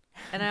jealous.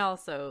 And I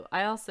also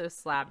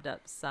slabbed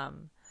up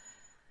some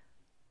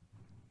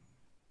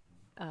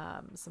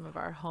of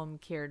our home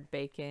cured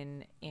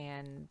bacon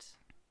and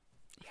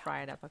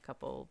fried up a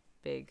couple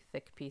big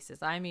thick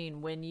pieces. I mean,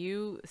 when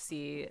you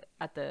see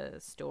at the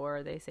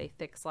store they say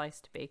thick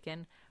sliced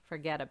bacon,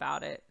 forget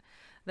about it.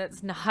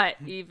 That's not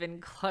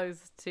even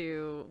close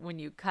to when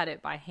you cut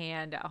it by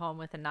hand at home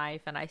with a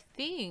knife. And I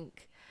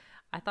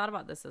thought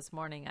about this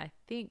morning. I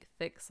think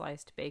thick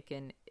sliced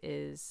bacon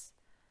is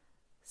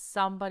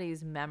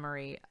somebody's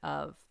memory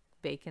of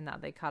bacon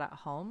that they cut at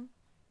home,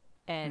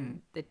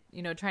 and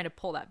trying to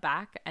pull that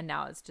back, and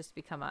now it's just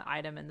become an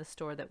item in the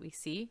store that we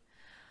see.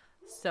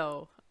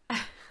 So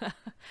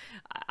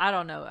I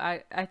don't know.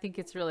 I think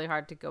it's really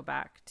hard to go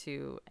back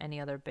to any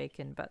other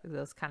bacon but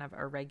those kind of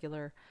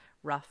irregular,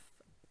 rough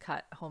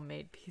cut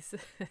homemade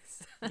pieces.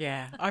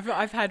 Yeah,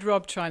 I've had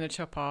Rob trying to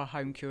chop our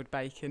home cured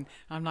bacon.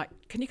 I'm like,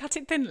 can you cut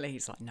it thinly?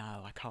 He's like,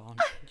 no, I can't.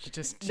 You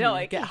just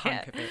get a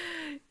hunk of it.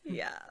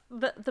 Yeah,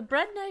 the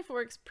bread knife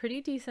works pretty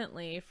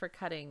decently for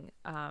cutting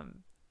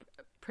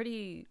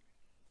pretty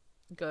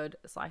good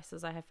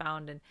slices, I have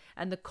found,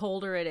 and the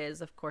colder it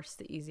is, of course,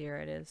 the easier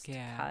it is to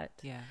cut.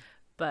 Yeah,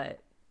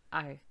 but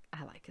I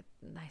like it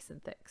nice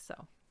and thick.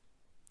 So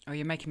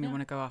you're making me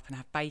want to go up and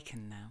have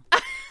bacon now.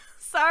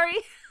 Sorry.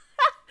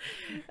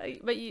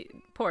 But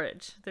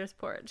porridge. There's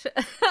porridge.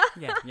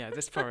 Yeah,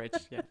 there's porridge.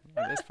 Yeah,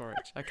 there's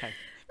porridge. Okay,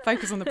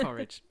 focus on the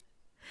porridge.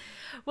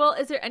 Well,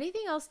 is there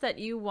anything else that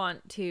you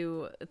want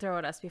to throw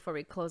at us before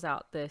we close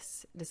out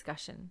this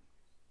discussion?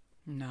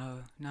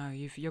 No.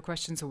 Your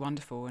questions are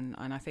wonderful, and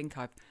I think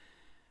I've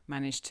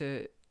managed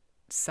to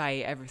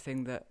say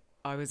everything that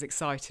I was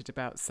excited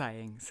about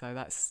saying. So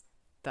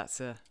that's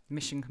a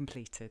mission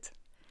completed.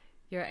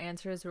 Your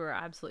answers were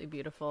absolutely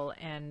beautiful,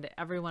 and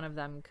every one of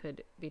them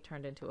could be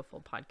turned into a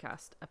full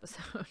podcast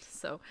episode.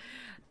 So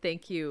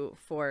thank you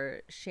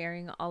for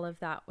sharing all of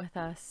that with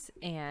us,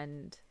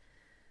 and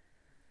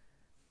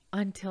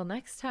until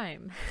next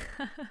time.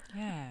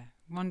 Yeah,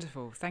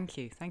 wonderful. Thank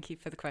you. Thank you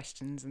for the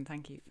questions, and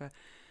thank you for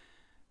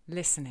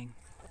listening.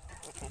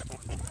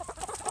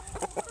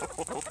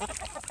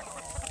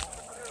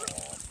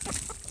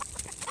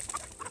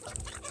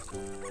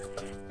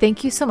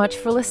 Thank you so much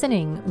for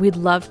listening. We'd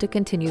love to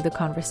continue the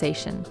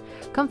conversation.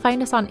 Come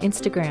find us on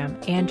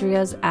Instagram.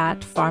 Andrea's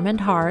at Farm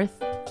and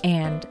Hearth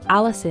and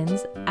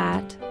Allison's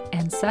at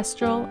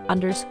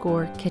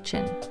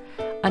ancestral_kitchen.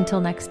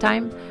 Until next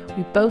time,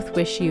 we both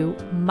wish you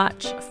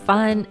much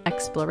fun,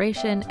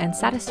 exploration, and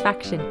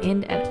satisfaction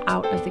in and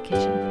out of the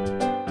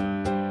kitchen.